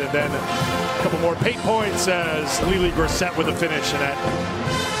inside. And then a couple more paint points as Lily Grissett with a finish. And that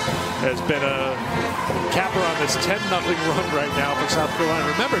has been a capper on this 10-0 run right now for South Carolina.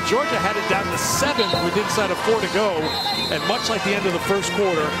 Remember, Georgia had it down to 7 with inside of 4 to go. And much like the end of the first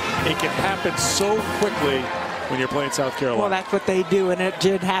quarter, it can happen so quickly when you're playing South Carolina. Well, that's what they do, and it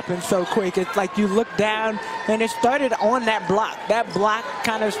did happen so quick. It's like you look down, and it started on that block. That block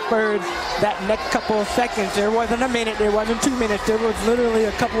kind of spurred that next couple of seconds. There wasn't a minute. There wasn't 2 minutes. There was literally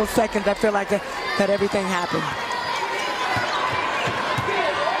a couple of seconds. I feel like that everything happened.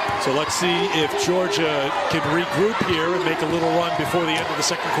 So let's see if Georgia can regroup here and make a little run before the end of the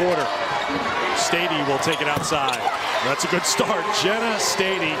second quarter. Stady will take it outside. That's a good start. Jenna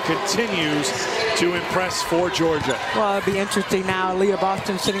Stady continues to impress for Georgia. Well, it'll be interesting now. Leah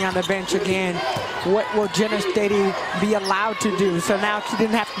Boston sitting on the bench again. What will Jenna Stady be allowed to do? So now she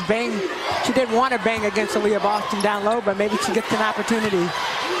didn't have to bang. She didn't want to bang against Leah Boston down low, but maybe she gets an opportunity.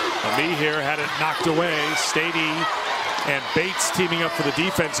 Me here had it knocked away. Stady and Bates teaming up for the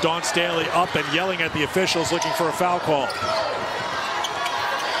defense. Dawn Staley up and yelling at the officials looking for a foul call.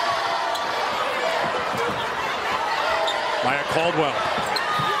 Maya Caldwell.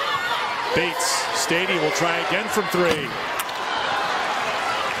 Bates, Stady will try again from 3.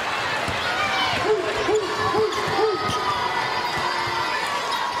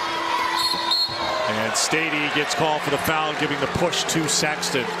 And Stady gets called for the foul, giving the push to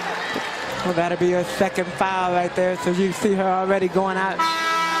Saxton. Well, that'll be her second foul right there, so you see her already going out.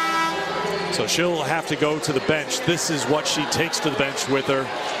 So she'll have to go to the bench. This is what she takes to the bench with her.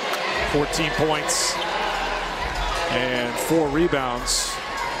 14 points and 4 rebounds.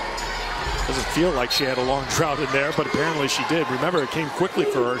 Doesn't feel like she had a long drought in there, but apparently she did. Remember, it came quickly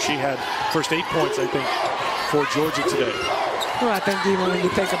for her. She had first 8 points, I think, for Georgia today. Well, I think even when you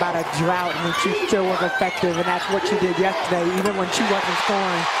think about a drought, I mean, she still was effective, and that's what she did yesterday, even when she wasn't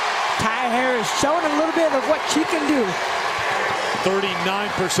scoring. Ty Harris showing a little bit of what she can do.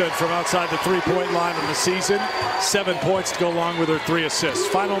 39% from outside the three-point line in the season. 7 points to go along with her 3 assists.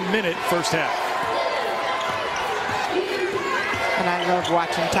 Final minute, first half. And I love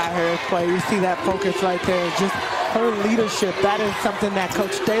watching Ty Harris play. You see that focus right there. Just her leadership. That is something that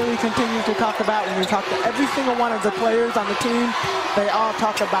Coach Staley continues to talk about. When we talk to every single one of the players on the team, they all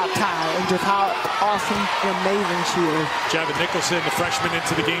talk about Ty and just how awesome and amazing she is. Javin Nicholson, the freshman,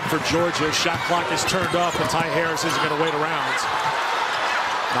 into the game for Georgia. Shot clock is turned off, and Ty Harris isn't going to wait around.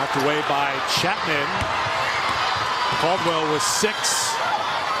 Knocked away by Chapman. Caldwell with 6.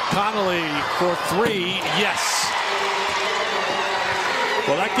 Connolly for 3. Yes.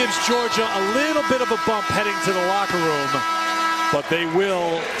 Well, that gives Georgia a little bit of a bump heading to the locker room, but they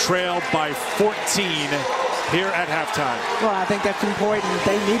will trail by 14 here at halftime. Well, I think that's important.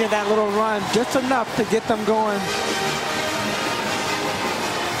 They needed that little run just enough to get them going.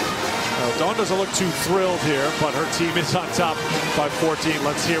 Well, Dawn doesn't look too thrilled here, but her team is on top by 14.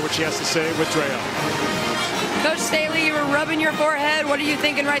 Let's hear what she has to say with Drea. Coach Staley, you were rubbing your forehead. What are you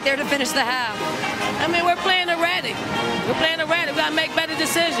thinking right there to finish the half? I mean, we're playing erratic. We're playing erratic. We got to make better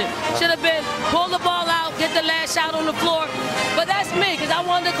decisions. Should have been pull the ball out, get the last shot on the floor. But that's me, because I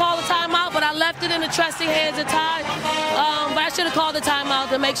wanted to call the timeout, but I left it in the trusting hands of Ty. But I should have called the timeout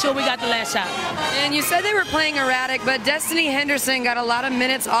to make sure we got the last shot. And you said they were playing erratic, but Destiny Henderson got a lot of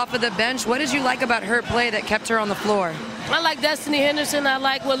minutes off of the bench. What did you like about her play that kept her on the floor? I like Destiny Henderson. I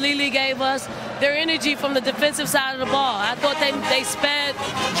like what Lily gave us. Their energy from the defensive side of the ball. I thought they sped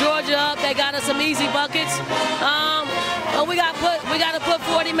Georgia up. They got us some easy buckets. But we got to put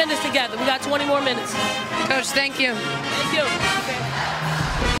 40 minutes together. We got 20 more minutes. Coach, thank you. Thank you.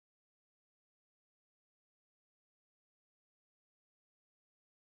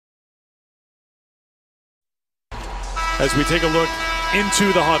 As we take a look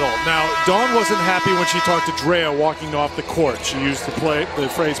into the huddle. Now, Dawn wasn't happy when she talked to Drea walking off the court. She used the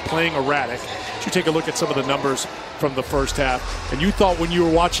phrase playing erratic. You take a look at some of the numbers from the first half, and you thought when you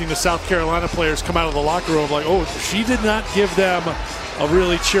were watching the South Carolina players come out of the locker room, like, oh, she did not give them a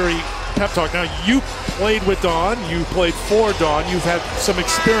really cheery pep talk. Now, you played with Dawn. You played for Dawn. You've had some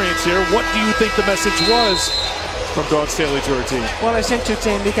experience here. What do you think the message was from Dawn Staley to her team? Well, it's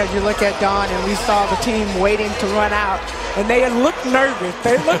interesting because you look at Dawn and we saw the team waiting to run out, and they look nervous.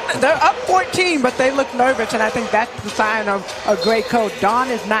 They're up 14, but they look nervous, and I think that's the sign of a great coach. Dawn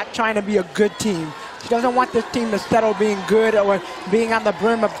is not trying to be a good team. She doesn't want this team to settle being good or being on the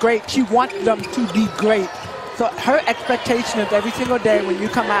brim of great. She wants them to be great. So her expectation is every single day when you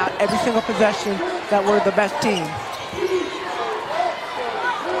come out, every single possession, that we're the best team.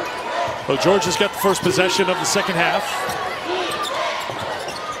 So Georgia's got the first possession of the second half.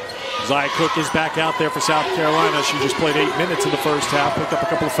 Zia Cook is back out there for South Carolina. She just played 8 minutes in the first half, picked up a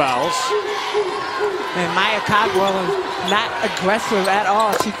couple of fouls. And Maya Caldwell is not aggressive at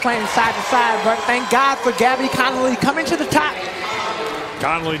all. She's playing side to side, but thank God for Gabby Connolly coming to the top.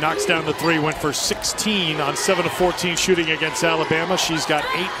 Connolly knocks down the three, went for 16 on 7 of 14 shooting against Alabama. She's got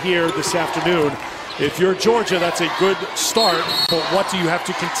 8 here this afternoon. If you're Georgia, that's a good start, but what do you have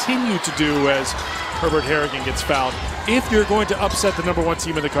to continue to do as Herbert-Harrigan gets fouled if you're going to upset the #1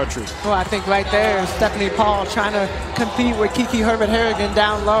 team in the country? Well, I think right there is Stephanie Paul trying to compete with Kiki Herbert-Harrigan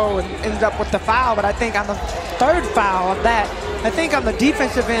down low and ends up with the foul. But I think on the third foul of that, I think on the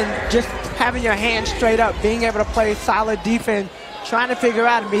defensive end, just having your hands straight up, being able to play solid defense, trying to figure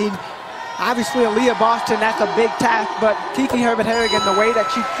out, I mean, obviously Aaliyah Boston, that's a big task, but Kiki Herbert-Harrigan, the way that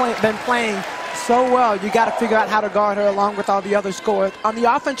she's been playing so well, you got to figure out how to guard her along with all the other scores. On the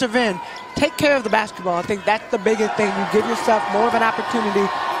offensive end, take care of the basketball. I think that's the biggest thing. You give yourself more of an opportunity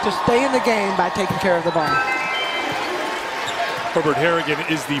to stay in the game by taking care of the ball. Herbert-Harrigan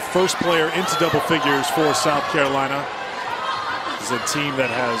is the first player into double figures for South Carolina. It's a team that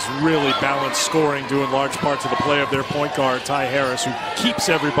has really balanced scoring, due in large part to the play of their point guard, Ty Harris, who keeps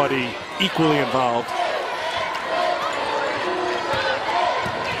everybody equally involved.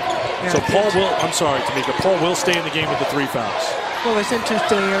 So Paul will, I'm sorry, Tamika, Paul will stay in the game with the 3 fouls. Well, it's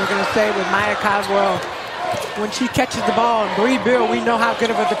interesting, I'm going to say with Maya Caldwell, when she catches the ball, and Bree Bill, we know how good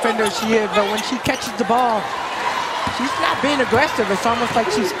of a defender she is, but when she catches the ball, she's not being aggressive. It's almost like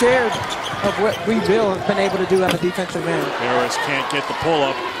she's scared of what Bree Bill has been able to do on the defensive end. Harris can't get the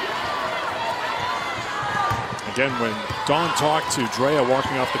pull-up. Again, when Dawn talked to Drea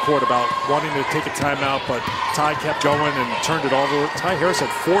walking off the court about wanting to take a timeout, but Ty kept going and turned it over. Ty Harris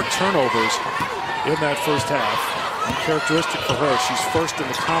had 4 turnovers in that first half. Uncharacteristic for her. She's first in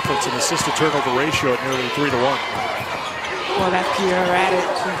the conference in assist-to-turnover ratio at nearly 3 to 1. Well, that's her at it.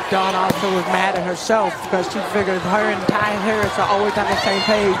 Dawn also was mad at herself because she figured her and Ty Harris are always on the same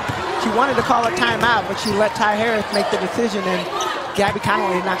page. She wanted to call a timeout, but she let Ty Harris make the decision, and Gabby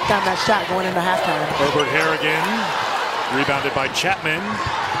Connolly knocked down that shot going into halftime. Herbert-Harrigan, rebounded by Chapman.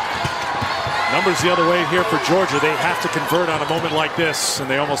 Numbers the other way here for Georgia. They have to convert on a moment like this, and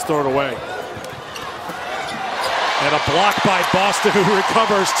they almost throw it away. And a block by Boston, who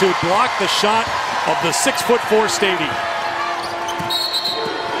recovers to block the shot of the 6'4" Stady.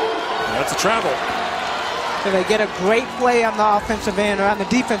 That's a travel. So they get a great play on the offensive end or on the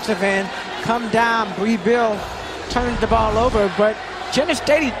defensive end. Come down, Bree Bill turns the ball over, but Jenna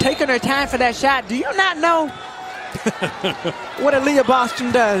Stady taking her time for that shot. Do you not know what Aaliyah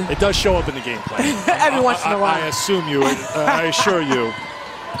Boston does? It does show up in the game plan. Every once in a while. I assume you, I assure you,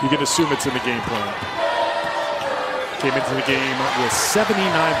 you can assume it's in the game plan. Came into the game with 79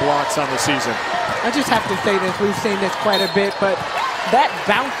 blocks on the season. I just have to say this, we've seen this quite a bit, but that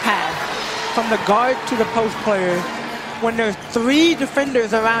bounce pass from the guard to the post player, when there's 3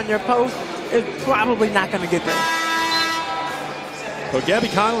 defenders around your post, is probably not going to get there. So Gabby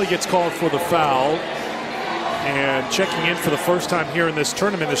Connolly gets called for the foul, and checking in for the first time here in this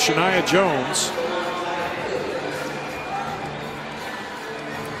tournament is Shania Jones.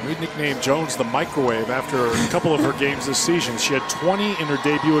 We nicknamed Jones the microwave after a couple of her games this season. She had 20 in her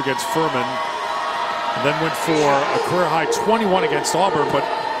debut against Furman, and then went for a career-high 21 against Auburn, but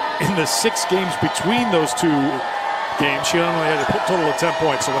in the 6 games between those 2 games, she only had a total of 10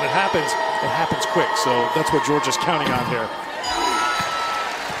 points. So when it happens quick. So that's what Georgia's counting on here.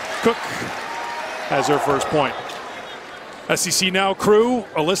 Cook has her first point. SEC Now crew,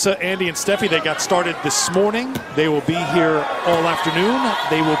 Alyssa, Andy, and Steffi, they got started this morning. They will be here all afternoon.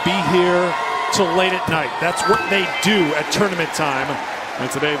 They will be here till late at night. That's what they do at tournament time. And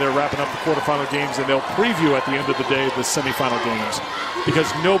today they're wrapping up the quarterfinal games, and they'll preview at the end of the day the semifinal games.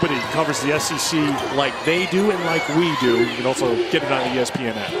 Because nobody covers the SEC like they do and like we do. You can also get it on the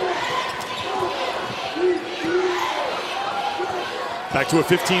ESPN app. Back to a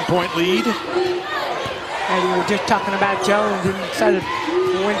 15-point lead. And you were just talking about Jones, and said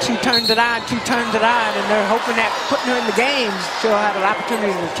when she turns it on, she turns it on, and they're hoping that putting her in the games, she'll have an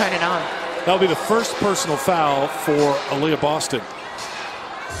opportunity to turn it on. That'll be the first personal foul for Aaliyah Boston.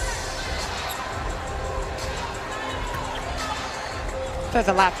 Says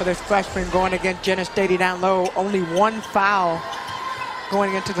a lot for this freshman going against Jenna Stady down low. Only 1 foul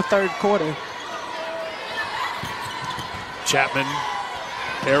going into the 3rd quarter. Chapman.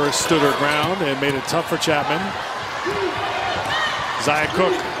 Harris stood her ground and made it tough for Chapman. Zia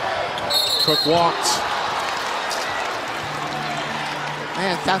Cook. Cook walked.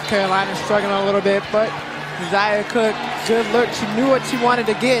 Man, South Carolina struggling a little bit, but Zia Cook, good look. She knew what she wanted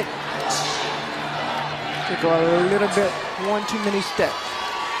to get. They go a little bit, one too many steps.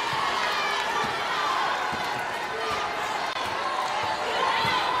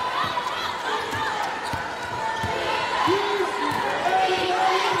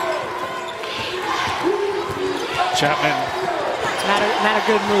 Chapman. Not a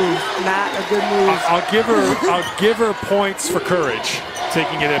good move. Not a good move. I'll give her points for courage,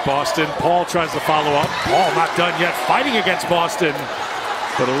 taking it at Boston. Paul tries to follow up. Paul not done yet, fighting against Boston.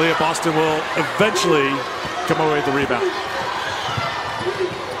 But Aaliyah Boston will eventually come away with the rebound.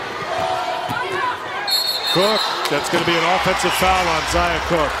 Cook, that's going to be an offensive foul on Zaya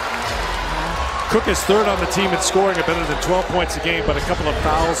Cook. Cook is third on the team in scoring at better than 12 points a game, but a couple of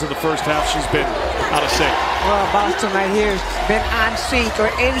fouls in the first half. She's been out of sync. Well, Boston right here has been on sync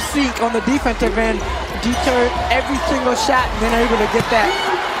or in sync on the defensive end. Deterred every single shot and been able to get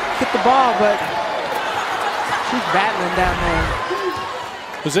the ball, but she's battling down there.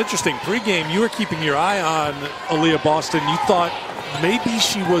 It was interesting. Pre-game, you were keeping your eye on Aaliyah Boston. You thought maybe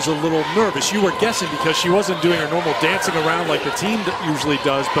she was a little nervous. You were guessing because she wasn't doing her normal dancing around like the team usually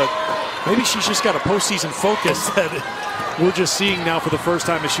does, but maybe she's just got a postseason focus that we're just seeing now for the first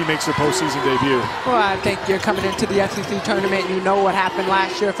time as she makes her postseason debut. Well, I think you're coming into the SEC tournament. You know what happened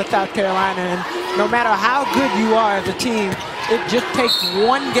last year for South Carolina, and no matter how good you are as a team, it just takes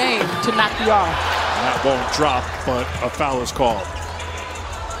one game to knock you off. That won't drop, but a foul is called.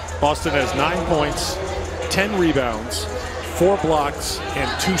 Boston has 9 points, 10 rebounds, 4 blocks, and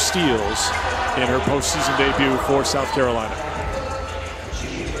 2 steals in her postseason debut for South Carolina.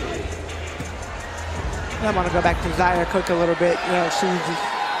 I want to go back to Zaya Cook a little bit. You know, she's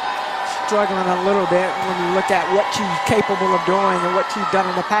struggling a little bit when you look at what she's capable of doing and what she's done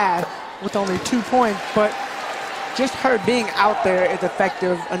in the past with only 2 points. But just her being out there is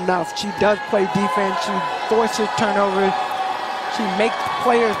effective enough. She does play defense. She forces turnovers. She makes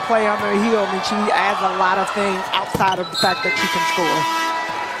players play on their heel. I mean, she adds a lot of things outside of the fact that she can score.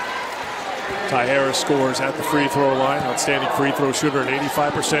 Ty Harris scores at the free throw line. Outstanding free throw shooter at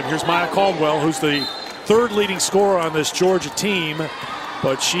 85%. Here's Maya Caldwell, who's the third leading scorer on this Georgia team,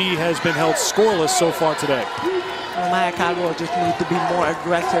 but she has been held scoreless so far today. Well, Maya Caldwell just needs to be more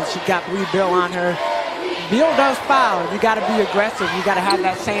aggressive. She got Bill on her. Bill does foul. You got to be aggressive. You got to have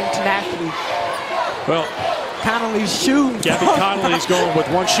that same tenacity. Well, Connolly's shoe. Gabby Connolly's going with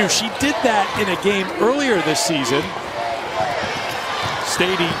one shoe. She did that in a game earlier this season.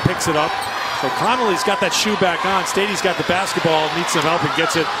 Stady picks it up. So Connolly's got that shoe back on. Stady's got the basketball, needs some help, and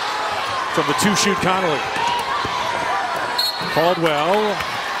gets it from the two-shoot Connolly. Caldwell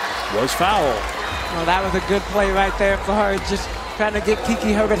was fouled. Well, that was a good play right there for her. Just trying to get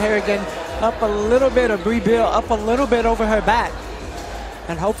Kiki Herbert-Harrigan up a little bit, or Bree Bill up a little bit over her back.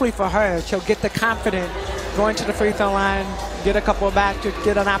 And hopefully for her, she'll get the confidence going to the free throw line, get a couple of baskets,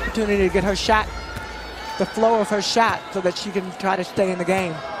 get an opportunity to get her shot, the flow of her shot, so that she can try to stay in the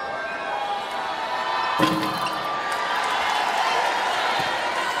game.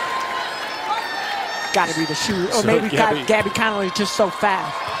 Got to be the shoe, or So maybe Gabby Connolly just so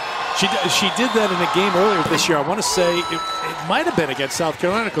fast. She did that in a game earlier this year. I want to say it might have been against South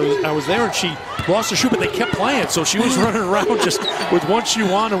Carolina because I was there and she lost her shoe, but they kept playing, so she was running around just with one shoe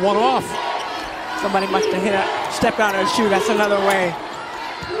on and one off. Somebody must have stepped on her shoe. That's another way.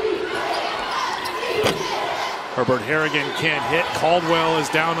 Herbert-Harrigan can't hit. Caldwell is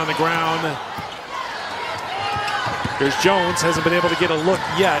down on the ground. Here's Jones, hasn't been able to get a look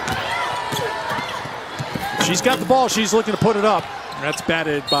yet. She's got the ball. She's looking to put it up. That's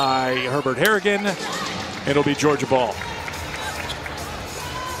batted by Herbert-Harrigan. It'll be Georgia ball.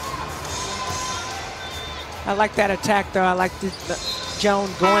 I like that attack, though. I like the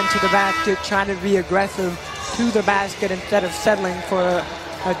Jones going to the basket, trying to be aggressive to the basket instead of settling for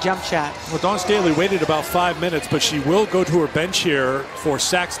a jump shot. Well, Dawn Staley waited about 5 minutes, but she will go to her bench here for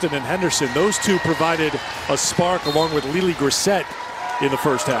Saxton and Henderson. Those two provided a spark along with Lily Grissett in the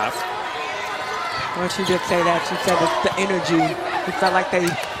first half. Well, she did say that. She said it's the energy. It felt like they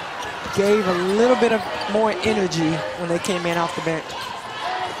gave a little bit of more energy when they came in off the bench.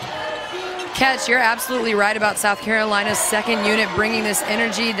 Catch, you're absolutely right about South Carolina's second unit bringing this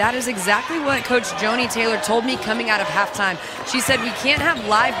energy. That is exactly what Coach Joni Taylor told me coming out of halftime. She said we can't have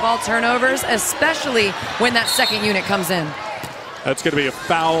live ball turnovers, especially when that second unit comes in. That's going to be a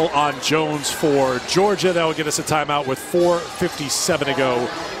foul on Jones for Georgia. That will get us a timeout with 4:57 to go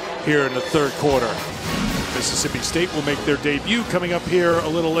here in the third quarter. Mississippi State will make their debut coming up here a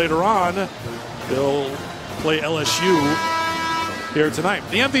little later on. They'll play LSU here tonight.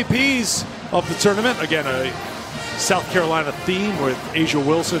 The MVPs of the tournament, again, a South Carolina theme with Asia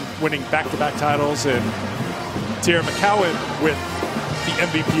Wilson winning back-to-back titles and Tierra McCowan with the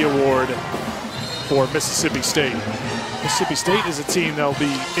MVP award for Mississippi State. Mississippi State is a team that'll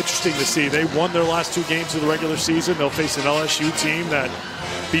be interesting to see. They won their last 2 games of the regular season. They'll face an LSU team that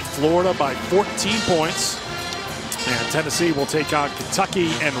beat Florida by 14 points. And Tennessee will take on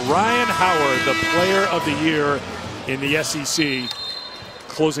Kentucky. And Ryan Howard, the player of the year in the SEC,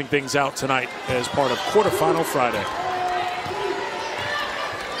 closing things out tonight as part of Quarterfinal Friday.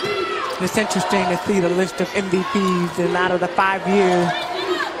 It's interesting to see the list of MVPs, and out of the 5 years,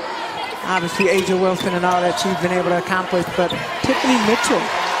 obviously Asia Wilson and all that she's been able to accomplish, but Tiffany Mitchell,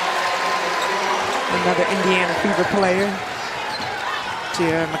 another Indiana Fever player,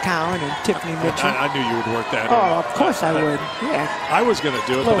 Tierra McCowan and Tiffany Mitchell. I knew you would work that in. Oh, of course I would, yeah. I was going to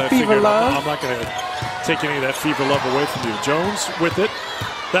do it, but I Fever figured love. I'm not going to take any of that Fever love away from you. Jones with it.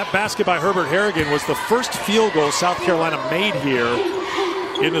 That basket by Herbert-Harrigan was the first field goal South Carolina made here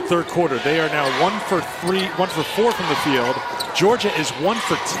in the third quarter. They are now 1 for 4 from the field. Georgia is 1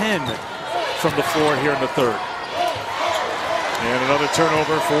 for 10 from the floor here in the third. And another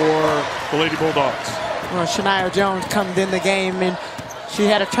turnover for the Lady Bulldogs. Well, Shania Jones comes in the game, and she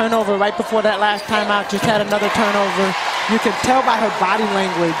had a turnover right before that last timeout, just had another turnover. You can tell by her body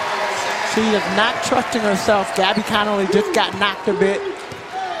language. She is not trusting herself. Gabby Connolly just got knocked a bit.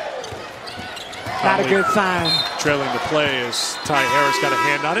 Not a good sign. Trailing the play as Ty Harris got a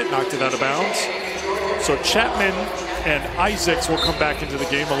hand on it, knocked it out of bounds. So Chapman and Isaacs will come back into the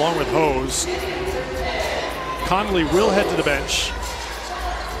game along with Hose. Connolly will head to the bench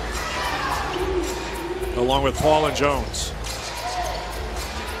along with Hall and Jones.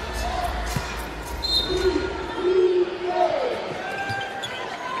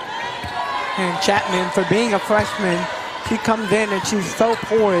 And Chapman, for being a freshman, she comes in and she's so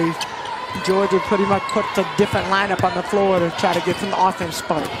poised. Georgia pretty much puts a different lineup on the floor to try to get some offense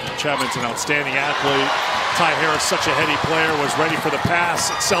spurt. Chapman's an outstanding athlete. Ty Harris, such a heady player, was ready for the pass,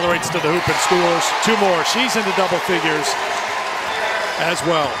 accelerates to the hoop and scores. 2 more. She's into double figures as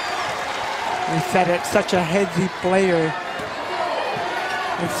well. We said it's such a heady player.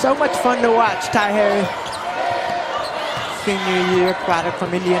 It's so much fun to watch Ty Harris. Senior year, product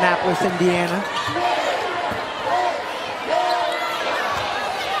from Indianapolis, Indiana.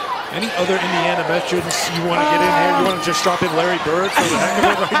 Any other Indiana veterans you want to get in here? You want to just drop in Larry Bird for the heck of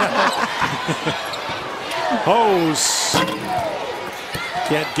it right now? Hose.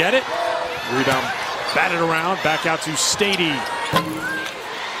 Can't get it. Rebound batted around. Back out to Stady.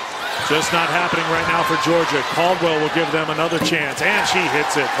 Just not happening right now for Georgia. Caldwell will give them another chance. And she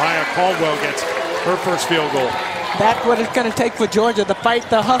hits it. Maya Caldwell gets her first field goal. That's what it's going to take for Georgia, the fight,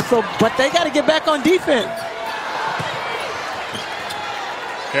 the hustle. But they got to get back on defense.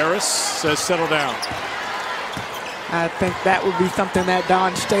 Harris says settle down. I think that would be something that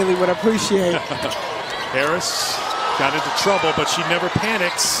Dawn Staley would appreciate. Harris got into trouble, but she never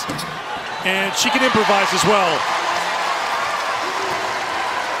panics. And she can improvise as well.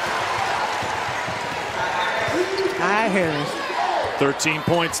 Hi, Harris. 13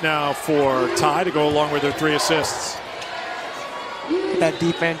 points now for Ty to go along with her 3 assists. That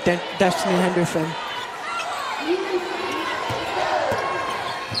defense, Destiny Henderson.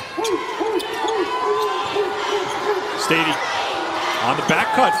 Stady on the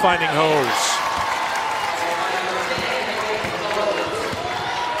back cut, finding Hose.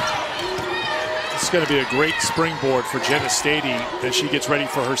 It's going to be a great springboard for Jenna Stady as she gets ready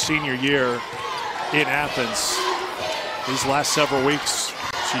for her senior year in Athens. These last several weeks,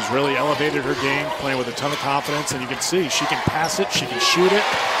 she's really elevated her game, playing with a ton of confidence, and you can see she can pass it, she can shoot it,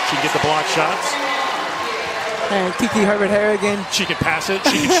 she can get the block shots. And Kiki Herbert-Harrigan. She can pass it,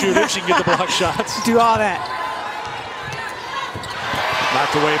 she can shoot it, she can get the block shots. Do all that.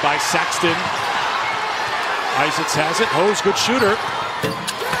 Knocked away by Saxton. Isaacs has it. Hose, good shooter.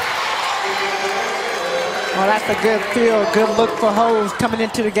 Well, that's a good feel, good look for Hose coming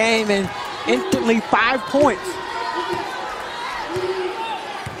into the game, and instantly 5 points.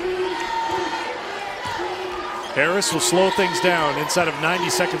 Harris will slow things down inside of 90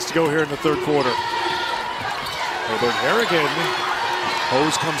 seconds to go here in the third quarter. Herbert-Harrigan.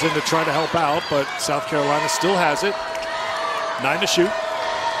 Hose comes in to try to help out, but South Carolina still has it. 9 to shoot.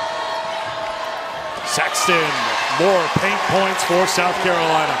 Saxton, more paint points for South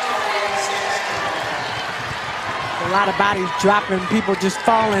Carolina. A lot of bodies dropping, people just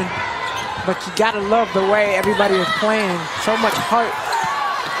falling. But you gotta love the way everybody is playing. So much heart.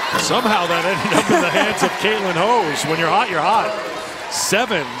 Somehow that ended up in the hands of Caitlin Hose. When you're hot, you're hot.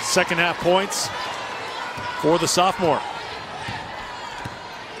 7 second half points for the sophomore.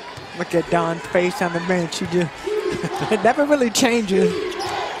 Look at Dawn's face on the bench. She just, it never really changes.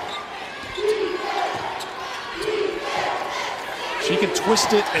 She can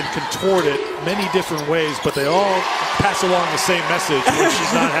twist it and contort it many different ways, but they all pass along the same message when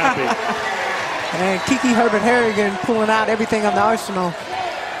she's not happy. And Kiki Herbert-Harrigan pulling out everything on the arsenal.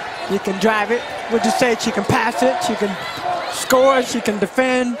 You can drive it. We'll just say she can pass it. She can score. She can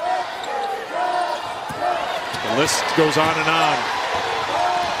defend. The list goes on and on.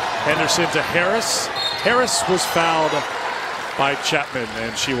 Henderson to Harris. Harris was fouled by Chapman,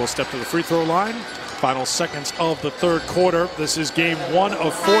 and she will step to the free throw line. Final seconds of the third quarter. This is game 1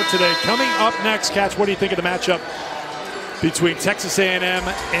 of 4 today. Coming up next, Catch, what do you think of the matchup between Texas A&M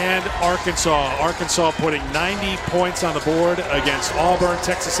and Arkansas? Arkansas putting 90 points on the board against Auburn.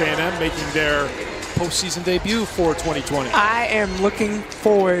 Texas A&M making their postseason debut for 2020. I am looking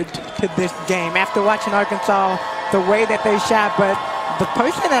forward to this game. After watching Arkansas, the way that they shot, but the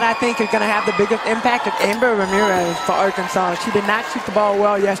person that I think is going to have the biggest impact is Amber Ramirez for Arkansas. She did not shoot the ball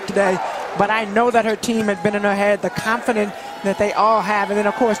well yesterday, but I know that her team has been in her head, the confidence that they all have. And then,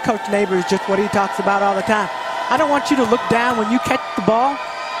 of course, Coach Neighbors, just what he talks about all the time. I don't want you to look down when you catch the ball.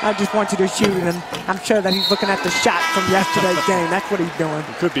 I just want you to shoot, and I'm sure that he's looking at the shot from yesterday's game. That's what he's doing.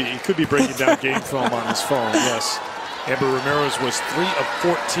 He could be breaking down game film on his phone, yes. Amber Ramirez was 3 of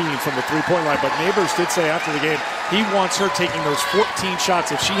 14 from the three-point line, but Neighbors did say after the game he wants her taking those 14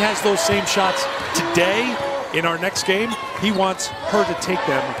 shots. If she has those same shots today in our next game, he wants her to take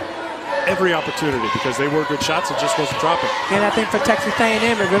them every opportunity because they were good shots. It just wasn't dropping. And I think for Texas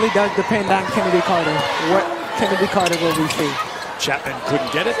A&M, it really does depend on Kennedy Carter. What Kennedy Carter will we see? Chapman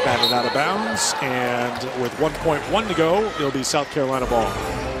couldn't get it, batted out of bounds, and with 1.1 to go, it'll be South Carolina ball.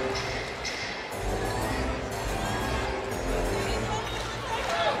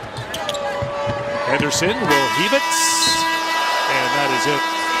 Henderson will heave it, and that is it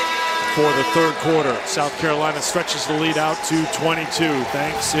for the third quarter. South Carolina stretches the lead out to 22,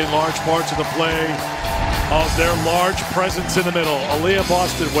 thanks in large part to the play of their large presence in the middle. Aaliyah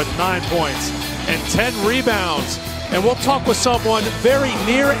Boston with 9 points and 10 rebounds. And we'll talk with someone very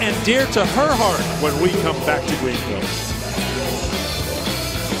near and dear to her heart when we come back to Greenville.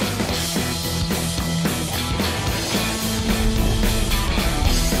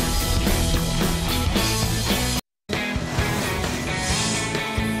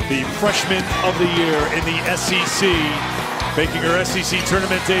 The freshman of the year in the SEC, making her SEC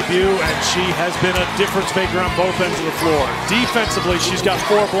tournament debut, and she has been a difference maker on both ends of the floor. Defensively, she's got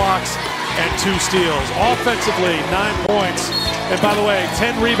 4 blocks and 2 steals. Offensively, 9 points. And by the way,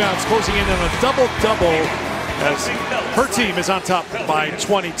 10 rebounds, closing in on a double-double as her team is on top by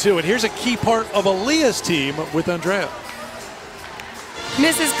 22. And here's a key part of Aaliyah's team with Andrea.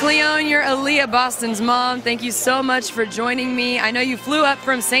 Mrs. Cleone, you're Aaliyah Boston's mom. Thank you so much for joining me. I know you flew up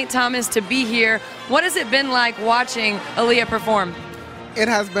from St. Thomas to be here. What has it been like watching Aaliyah perform? It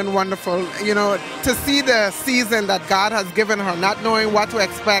has been wonderful. You know, to see the season that God has given her, not knowing what to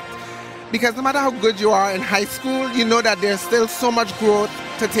expect, because no matter how good you are in high school, you know that there's still so much growth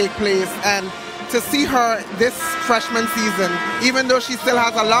to take place. And to see her this freshman season, even though she still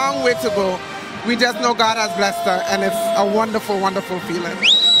has a long way to go, we just know God has blessed her, and it's a wonderful, wonderful feeling.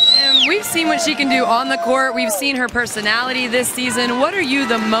 And we've seen what she can do on the court. We've seen her personality this season. What are you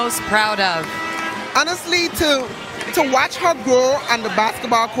the most proud of? Honestly, to watch her grow on the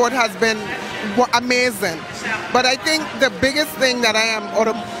basketball court has been amazing. But I think the biggest thing that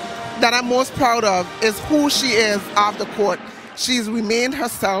I'm most proud of is who she is off the court. She's remained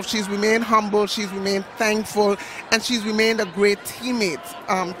herself, she's remained humble, she's remained thankful, and she's remained a great teammate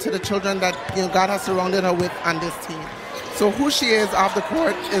to the children that God has surrounded her with on this team. So who she is off the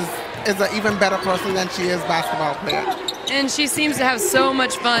court is an even better person than she is basketball player. And she seems to have so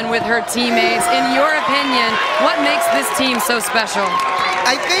much fun with her teammates. In your opinion, what makes this team so special?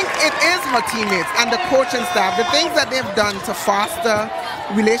 I think it is her teammates and the coaching staff, the things that they've done to foster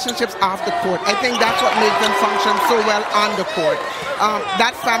relationships off the court. I think that's what makes them function so well on the court.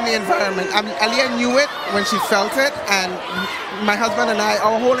 That family environment. Aaliyah knew it when she felt it, and my husband and I,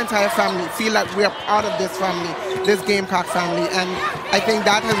 our whole entire family, feel like we are part of this family, this Gamecock family, and I think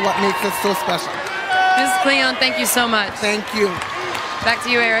that is what makes it so special. Mrs. Cleone, thank you so much. Thank you. Back to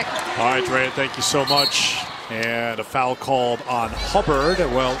you, Eric. All right, Drea, thank you so much. And a foul called on Hubbard.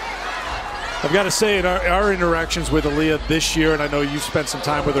 Well, I've got to say, in our interactions with Aaliyah this year, and I know you've spent some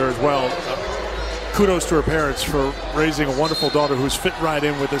time with her as well, kudos to her parents for raising a wonderful daughter who's fit right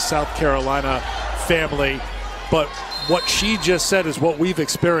in with the South Carolina family. But what she just said is what we've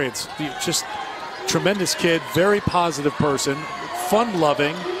experienced. Just tremendous kid, very positive person,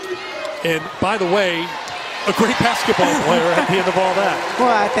 fun-loving, and by the way, a great basketball player at the end of all that. Well,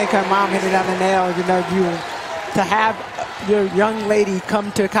 I think her mom hit it on the nail. You know, to have your young lady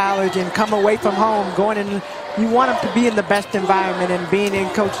come to college and come away from home, going in, you want them to be in the best environment, and being in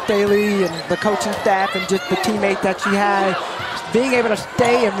Coach Staley and the coaching staff and just the teammates that she has, being able to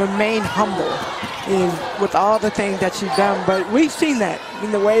stay and remain humble is with all the things that she's done. But we've seen that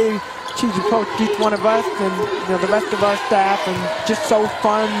in the way she's approached each one of us and the rest of our staff, and just so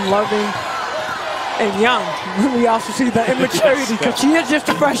fun, loving, and young. We also see the immaturity because she is just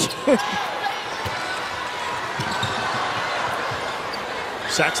a freshman.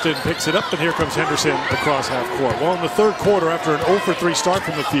 Saxton picks it up, and here comes Henderson across half court. Well, in the third quarter, after an 0-for-3 start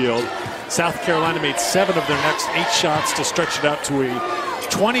from the field, South Carolina made 7 of their next 8 shots to stretch it out to a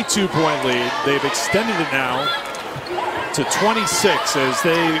 22-point lead. They've extended it now to 26 as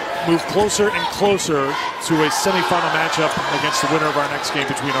they move closer and closer to a semifinal matchup against the winner of our next game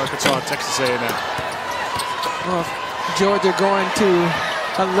between Arkansas and Texas A&M. Well, Georgia going to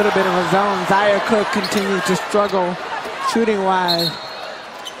a little bit of a zone. Zaya Cook continues to struggle shooting-wise.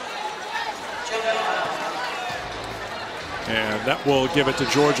 And that will give it to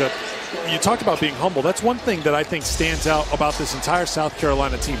Georgia. You talked about being humble. That's one thing that I think stands out about this entire South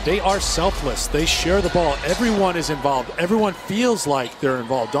Carolina team. They are selfless. They share the ball. Everyone is involved. Everyone feels like they're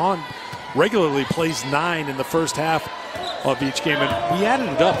involved. Dawn regularly plays 9 in the first half of each game, and we added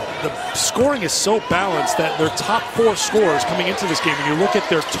it up. The scoring is so balanced that their top 4 scorers coming into this game, and you look at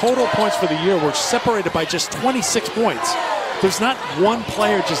their total points for the year, were separated by just 26 points. There's not one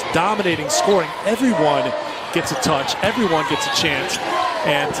player just dominating scoring. Everyone gets a touch. Everyone gets a chance.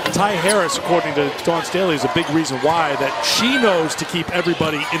 And Ty Harris, according to Dawn Staley, is a big reason why, that she knows to keep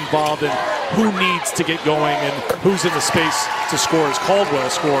everybody involved in who needs to get going and who's in the space to score, as Caldwell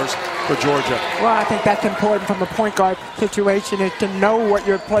scores for Georgia. Well, I think that's important from a point guard situation, is to know what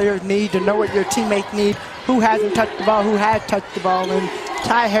your players need, to know what your teammates need, who hasn't touched the ball, who has touched the ball. And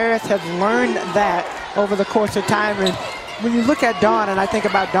Ty Harris has learned that over the course of time. And when you look at Dawn, and I think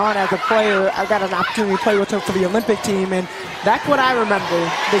about Dawn as a player, I got an opportunity to play with her for the Olympic team, and that's what I remember.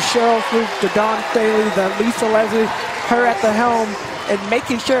 The Cheryl Fluke, the Dawn Staley, the Lisa Leslie, her at the helm, and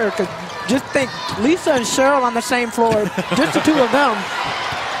making sure, because just think, Lisa and Cheryl on the same floor, just the two of them,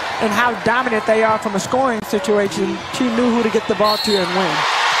 and how dominant they are from a scoring situation. She knew who to get the ball to and win.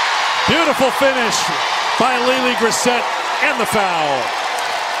 Beautiful finish by Lily Grissett, and the foul.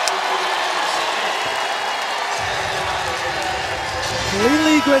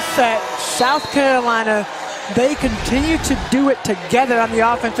 Lily Grissett, South Carolina, they continue to do it together on the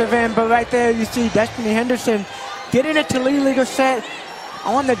offensive end, but right there you see Destiny Henderson getting it to Lily Grissett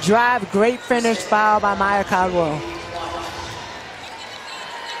on the drive. Great finish, foul by Maya Caldwell.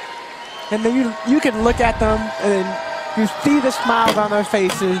 And then you can look at them and you see the smiles on their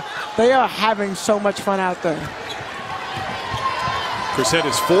faces. They are having so much fun out there. Grissett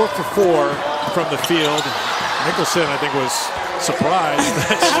is 4 for 4 from the field. Nicholson, I think, was surprised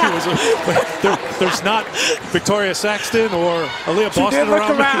that she was. There's not Victoria Saxton or Aaliyah Boston she did look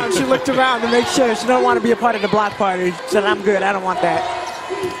around. She looked around to make sure she don't want to be a part of the block party. She said, "I'm good. I don't want that."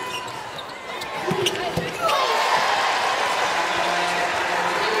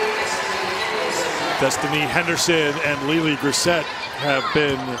 Destiny Henderson and Lily Grissett have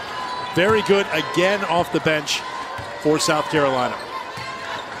been very good again off the bench for South Carolina.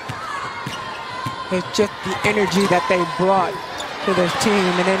 It's just the energy that they brought to this team.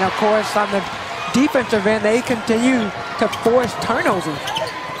 And then, of course, on the defensive end, they continue to force turnovers.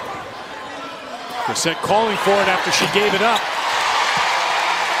 Grissett calling for it after she gave it up.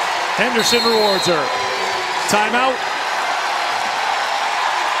 Henderson rewards her. Timeout.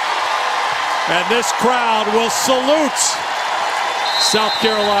 And this crowd will salute South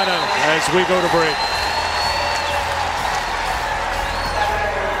Carolina as we go to break.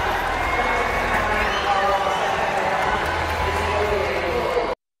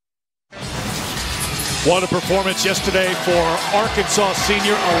 What a performance yesterday for Arkansas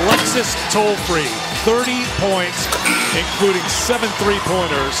senior Alexis Tollfree. 30 points, including 7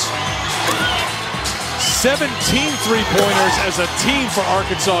 3-pointers. 17 3-pointers as a team for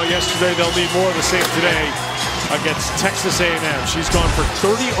Arkansas yesterday. They'll need more of the same today against Texas A&M. She's gone for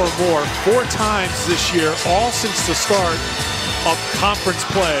 30 or more 4 times this year, all since the start of conference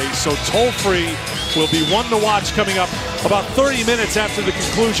play. So Tollfree will be one to watch coming up about 30 minutes after the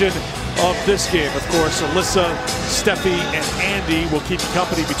conclusion of this game. Of course, Alyssa, Steffi, and Andy will keep you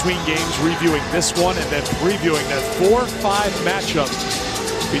company between games, reviewing this one and then previewing that 4-5 matchup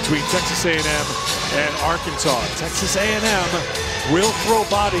between Texas A&M and Arkansas. Texas A&M will throw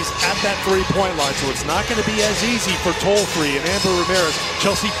bodies at that 3-point line, so it's not going to be as easy for Tollfree and Amber Ramirez.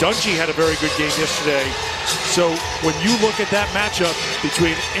 Chelsea Dungy had a very good game yesterday. So when you look at that matchup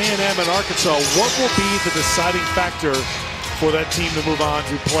between A&M and Arkansas, what will be the deciding factor for that team to move on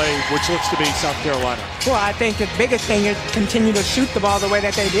to play, which looks to be South Carolina? Well, I think the biggest thing is continue to shoot the ball the way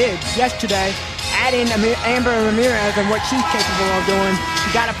that they did yesterday. Add in Amber Ramirez and what she's capable of doing.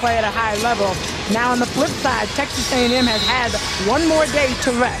 You got to play at a high level. Now on the flip side, Texas A&M has had one more day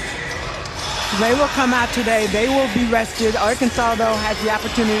to rest. They will come out today. They will be rested. Arkansas, though, has the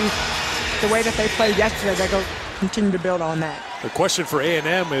opportunity, the way that they played yesterday, they go continue to build on that. The question for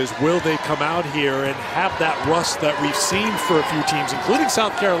A&M is, will they come out here and have that rust that we've seen for a few teams, including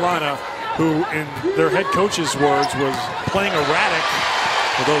South Carolina, who, in their head coach's words, was playing erratic.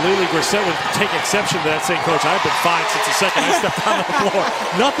 Although Lily Grissett would take exception to that, saying, Coach, I've been fine since the second I stepped on the floor.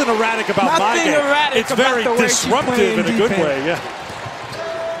 Nothing erratic about my game. It's very disruptive in a good way, yeah.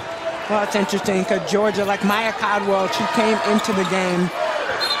 Well, it's interesting because Georgia, like Maya Codwell, she came into the game.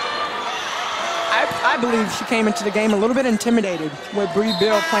 I believe she came into the game a little bit intimidated with Bree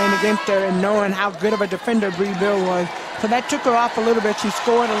Bill playing against her and knowing how good of a defender Bree Bill was. So that took her off a little bit. She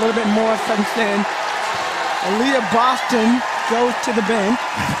scored a little bit more since then. Aaliyah Boston goes to the bench.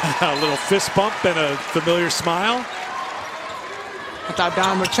 A little fist bump and a familiar smile. I thought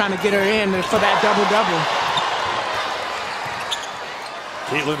Don was trying to get her in for that double-double.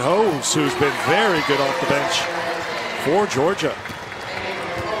 Caitlin Hose, who's been very good off the bench for Georgia.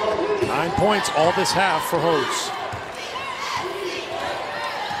 9 points all this half for Hose.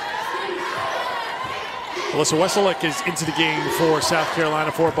 Alyssa Weselick is into the game for South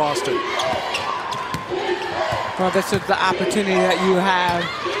Carolina for Boston. Well, this is the opportunity that you have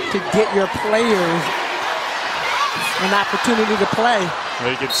to get your players an opportunity to play.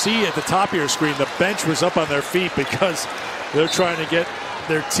 Well, you can see at the top of your screen, the bench was up on their feet because they're trying to get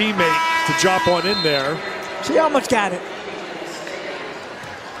their teammate to drop one in there. She almost got it.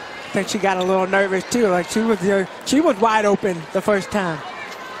 I think she got a little nervous too. Like she was wide open the first time.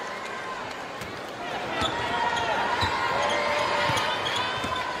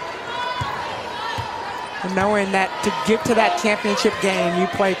 And knowing that to get to that championship game, you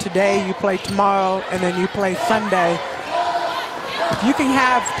play today, you play tomorrow, and then you play Sunday. If you can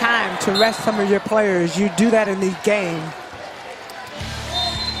have time to rest some of your players, you do that in these games.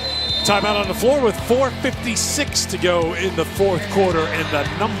 Timeout on the floor with 4:56 to go in the fourth quarter, and the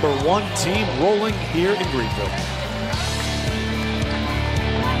 #1 team rolling here in Greenville.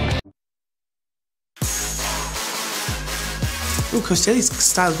 Ooh, Coach Jelly's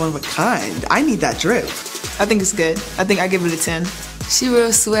style is one of a kind. I need that drip. I think it's good. I think I give it a 10. She real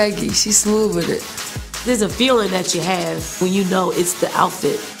swaggy. She's smooth with it. There's a feeling that you have when you know it's the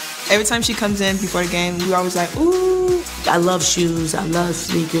outfit. Every time she comes in before the game, we're always like, ooh. I love shoes. I love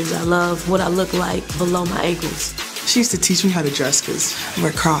sneakers. I love what I look like below my ankles. She used to teach me how to dress because I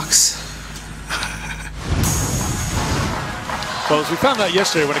wear Crocs. Well, as we found out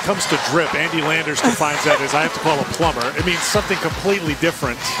yesterday, when it comes to drip, Andy Landers defines that as I have to call a plumber. It means something completely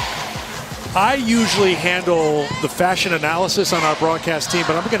different. I usually handle the fashion analysis on our broadcast team,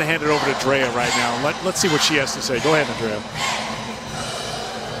 but I'm going to hand it over to Drea right now. Let's see what she has to say. Go ahead, Andrea.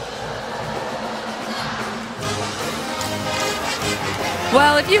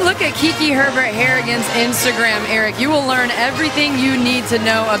 Well, if you look at Kiki Herbert-Harrigan's Instagram, Eric, you will learn everything you need to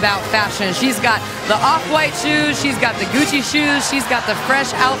know about fashion. She's got the off-white shoes, she's got the Gucci shoes, she's got the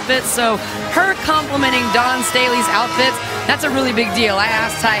fresh outfits. So her complimenting Dawn Staley's outfits, that's a really big deal. I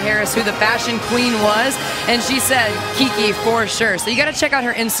asked Ty Harris who the fashion queen was, and she said Kiki for sure. So you got to check out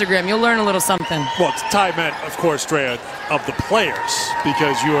her Instagram. You'll learn a little something. Well, Ty meant, of course, Drea, of the players,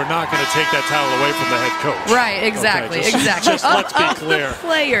 because you are not going to take that title away from the head coach. Right, exactly, okay, exactly. Just let's be clear.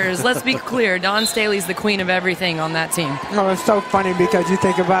 Players, let's be clear. Dawn Staley's the queen of everything on that team. Oh, it's so funny because you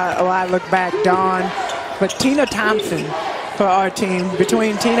think about, I look back, Dawn, but Tina Thompson for our team.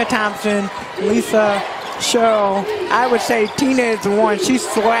 Between Tina Thompson, Lisa, Cheryl, I would say Tina is the one. She's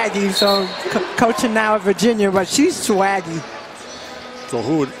swaggy, so coaching now at Virginia, but she's swaggy. So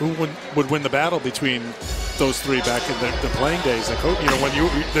who would win the battle between those three back in the playing days? Like, you know, when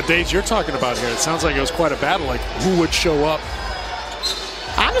the days you're talking about here, it sounds like it was quite a battle. Like, who would show up?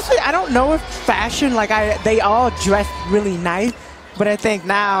 Honestly, I don't know if fashion, they all dress really nice, but I think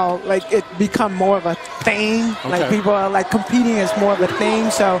now, it become more of a thing. Okay. Like, people are, competing as more of a thing,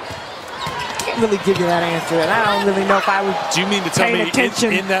 so I can't really give you that answer. And I don't really know if I was Do you mean to tell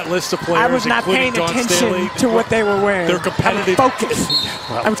me in that list of players, I was not paying attention to what they were wearing. They're competitive. I was focused.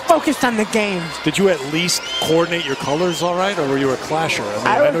 I was focused on the games. Did you at least coordinate your colors all right, or were you a clasher?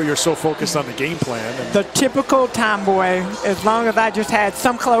 I know you're so focused on the game plan. The typical tomboy. As long as I just had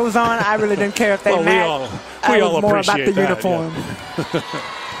some clothes on, I really didn't care if they matched. We all more appreciate about the uniform. Yeah.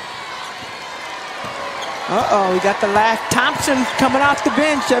 Uh-oh, we got the last Thompson coming off the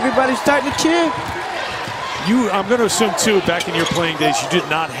bench. Everybody's starting to cheer. I'm going to assume, too, back in your playing days, you did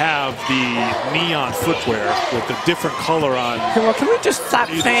not have the neon footwear with the different color on. Well, can we just stop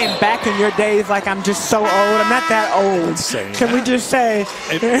saying back in your days like I'm just so old? I'm not that old. Can we just say,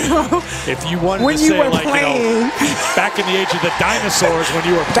 if you wanted when to you say, were like, playing, back in the age of the dinosaurs when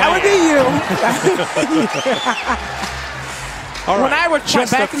you were playing. That would be you. All right. When I was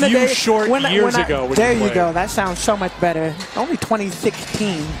just back a in the few day, short years ago. When there you you go. That sounds so much better. Only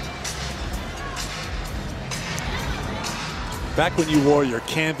 2016. Back when you wore your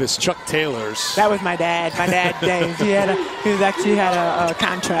canvas Chuck Taylors. That was my dad. My dad, Dave. He actually had a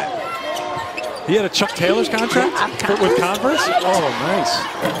contract. He had a Chuck Taylor's contract with Converse? Oh, nice.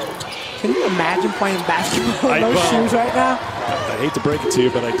 Can you imagine playing basketball in those shoes right now? I hate to break it to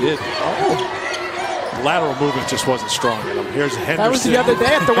you, but I did. Oh. Lateral movement just wasn't strong in them. Here's Henderson. That was the other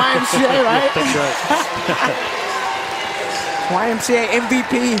day at the YMCA, right? That's right. YMCA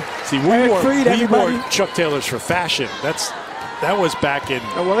MVP. See, we wore Chuck Taylors for fashion. That was back in.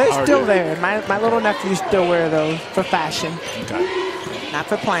 Well, they're still there. My little nephews still wear those for fashion. Okay. Not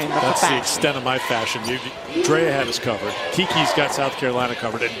for playing, but That's for fashion. the extent of my fashion. Drea had us covered. Kiki's got South Carolina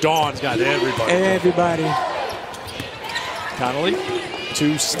covered, and Dawn's got everybody. Everybody. Connolly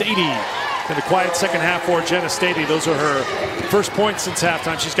to Stady. In the quiet second half for Jenna Stady. Those are her first points since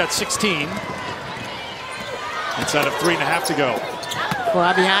halftime. She's got 16. Inside of 3.5 to go. Well,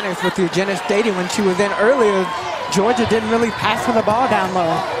 I'll be honest with you, Jenna Stady, when she was in earlier, Georgia didn't really pass her the ball down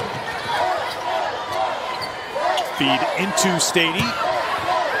low. Feed into Stady.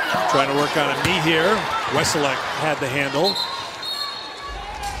 Trying to work on a knee here. Weselek had the handle.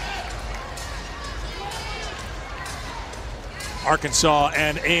 Arkansas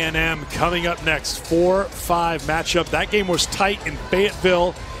and A&M coming up next. 4-5 matchup. That game was tight in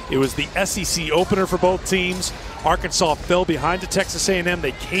Fayetteville. It was the SEC opener for both teams. Arkansas fell behind to Texas A&M.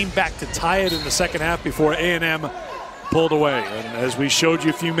 They came back to tie it in the second half before A&M pulled away. And as we showed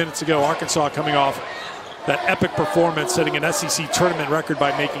you a few minutes ago, Arkansas coming off that epic performance, setting an SEC tournament record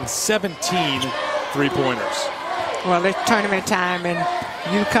by making 17 three-pointers. Well, it's tournament time, and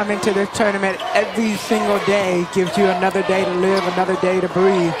you come into this tournament every single day, gives you another day to live, another day to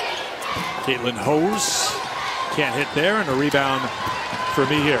breathe. Caitlin Hose can't hit there, and a rebound for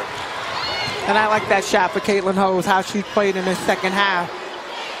me here. And I like that shot for Caitlin Hose, how she played in the second half.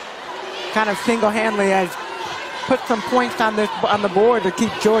 Kind of single-handedly has put some points on the board to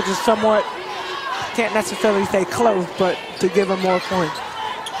keep Georgia somewhat, can't necessarily say close, but to give them more points.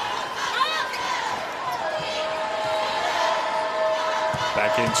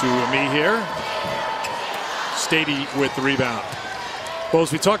 Back into me here. Stady with the rebound. Well,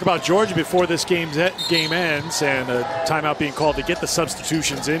 as we talk about Georgia before this game ends, and a timeout being called to get the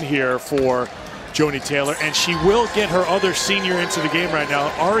substitutions in here for Joni Taylor, and she will get her other senior into the game right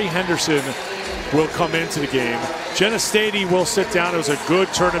now. Ari Henderson will come into the game. Jenna Stady will sit down. It was a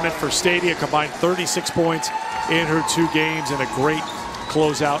good tournament for Stady, a combined 36 points in her 2 games, and a great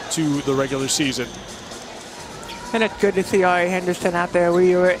closeout to the regular season. And it's good to see Ari Henderson out there.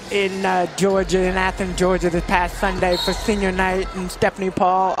 We were in Georgia, in Athens, Georgia this past Sunday for senior night, and Stephanie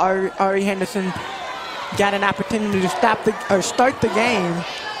Paul, Ari Henderson got an opportunity to start the game.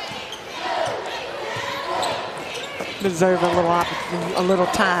 Deserve a little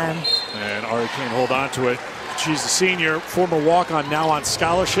time. And Ari can't hold on to it. She's a senior, former walk-on, now on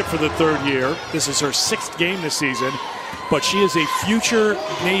scholarship for the 3rd year. This is her 6th game this season, but she is a future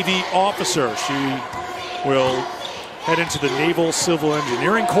Navy officer. She will head into the Naval Civil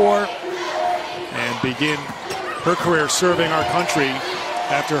Engineering Corps and begin her career serving our country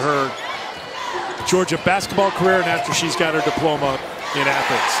after her Georgia basketball career and after she's got her diploma in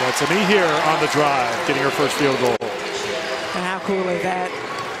Athens. That's me here on the drive, getting her first field goal. And how cool is that?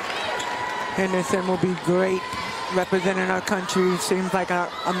 Henderson will be great representing our country. Seems like an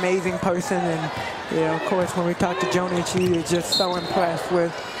amazing person, and of course, when we talk to Joni, she is just so impressed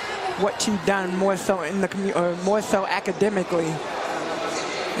with what she's done, more so in the community, or more so academically,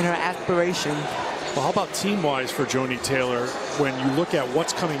 in her aspirations. Well, how about team-wise for Joni Taylor when you look at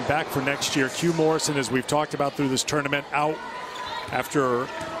what's coming back for next year? Q Morrison, as we've talked about through this tournament, out after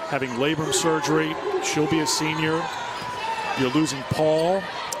having labrum surgery. She'll be a senior. You're losing Paul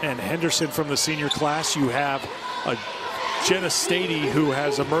and Henderson from the senior class. You have a Jenna Stady, who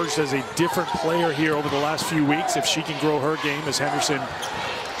has emerged as a different player here over the last few weeks. If she can grow her game as Henderson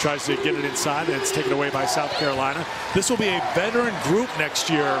tries to get it inside, and it's taken away by South Carolina. This will be a veteran group next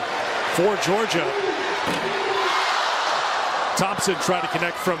year for Georgia. Thompson tried to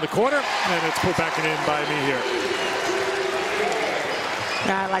connect from the corner, and it's put back and in by me here.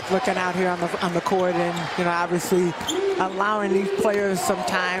 Yeah, I like looking out here on the court, and obviously allowing these players some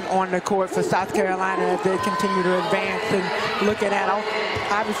time on the court for South Carolina as they continue to advance and looking at,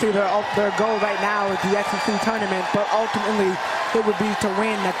 obviously their goal right now is the SEC tournament, but ultimately it would be to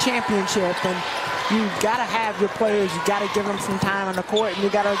win the championship. And you've got to have your players, you've got to give them some time on the court, and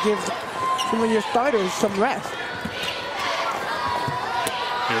you've got to give some of your starters some rest.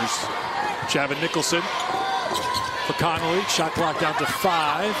 Here's Javin Nicholson for Connolly. Shot clock down to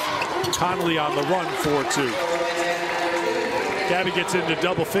 5. Connolly on the run, 4-2. Gabby gets into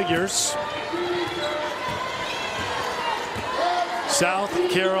double figures. South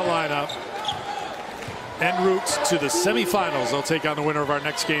Carolina en route to the semifinals. They'll take on the winner of our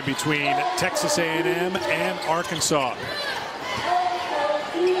next game between Texas A&M and Arkansas.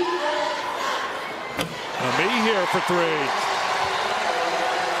 May here for 3.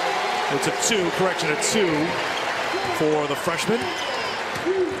 It's a 2, correction, a 2 for the freshman.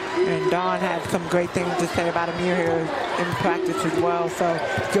 And Dawn had some great things to say about Amir here in practice as well. So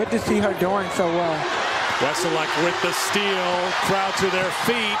good to see her doing so well. Weselek with the steal, crowd to their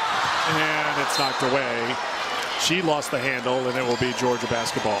feet, and it's knocked away. She lost the handle, and it will be Georgia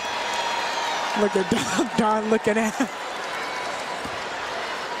basketball. Look at Dawn looking at him.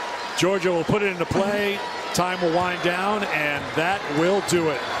 Georgia will put it into play. Time will wind down, and that will do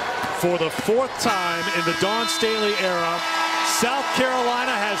it. For the 4th time in the Dawn Staley era, South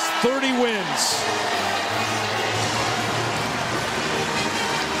Carolina has 30 wins.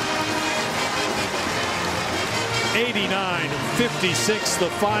 (89-56) the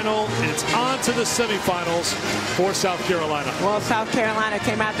final. It's on to the semifinals for South Carolina. Well, South Carolina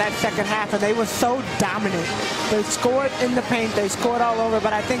came out that second half and they were so dominant. They scored in the paint, they scored all over,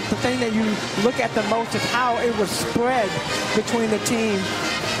 but I think the thing that you look at the most is how it was spread between the teams.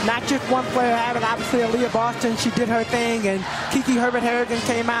 Not just one player having, obviously, Aaliyah Boston, she did her thing, and Kiki Herbert-Harrigan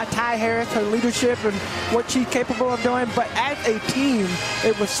came out, Ty Harris, her leadership and what she's capable of doing, but as a team,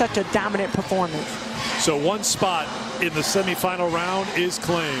 it was such a dominant performance. So one spot in the semifinal round is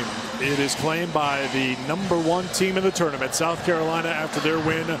claimed. It is claimed by the #1 team in the tournament, South Carolina, after their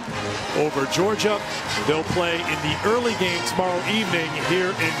win over Georgia. They'll play in the early game tomorrow evening here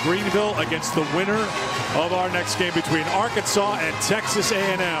in Greenville against the winner of our next game between Arkansas and Texas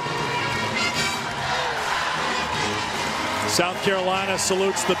A&M. South Carolina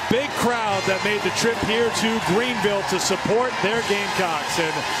salutes the big crowd that made the trip here to Greenville to support their Gamecocks.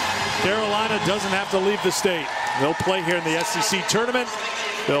 And Carolina doesn't have to leave the state. They'll play here in the SEC tournament.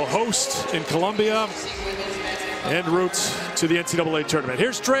 They'll host in Columbia en route to the NCAA tournament.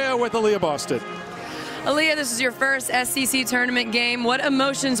 Here's Drea with Aaliyah Boston. Aaliyah, this is your first SEC tournament game. What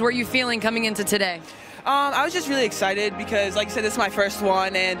emotions were you feeling coming into today? I was just really excited because, like I said, this is my first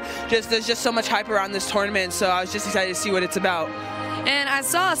one, and there's just so much hype around this tournament, so I was just excited to see what it's about. And I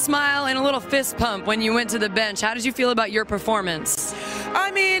saw a smile and a little fist pump when you went to the bench. How did you feel about your performance? I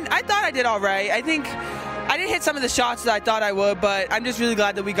mean, I thought I did all right. I think I didn't hit some of the shots that I thought I would, but I'm just really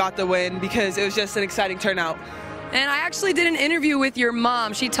glad that we got the win because it was just an exciting turnout. And I actually did an interview with your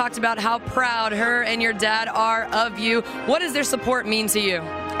mom. She talked about how proud her and your dad are of you. What does their support mean to you?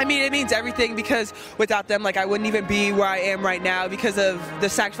 I mean, it means everything because without them, like, I wouldn't even be where I am right now because of the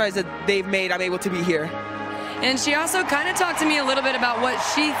sacrifice that they've made. I'm able to be here. And she also kind of talked to me a little bit about what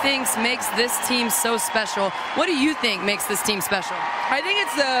she thinks makes this team so special. What do you think makes this team special? I think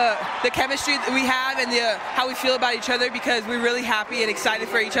it's the chemistry that we have and how we feel about each other because we're really happy and excited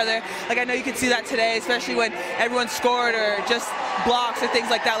for each other. Like, I know you can see that today, especially when everyone scored or just blocks or things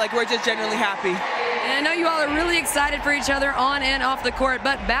like that. Like, we're just genuinely happy. And I know you all are really excited for each other on and off the court,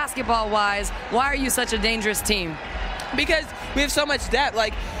 but basketball-wise, why are you such a dangerous team? Because we have so much depth.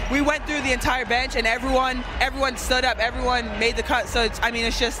 Like, we went through the entire bench and everyone stood up, everyone made the cut. So it's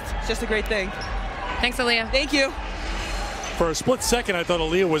just a great thing. Thanks, Aaliyah. Thank you. For a split second, I thought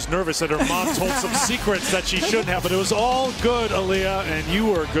Aaliyah was nervous that her mom told some secrets that she shouldn't have, but it was all good, Aaliyah, and you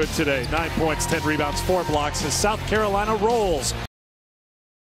were good today. 9 points, 10 rebounds, 4 blocks as South Carolina rolls.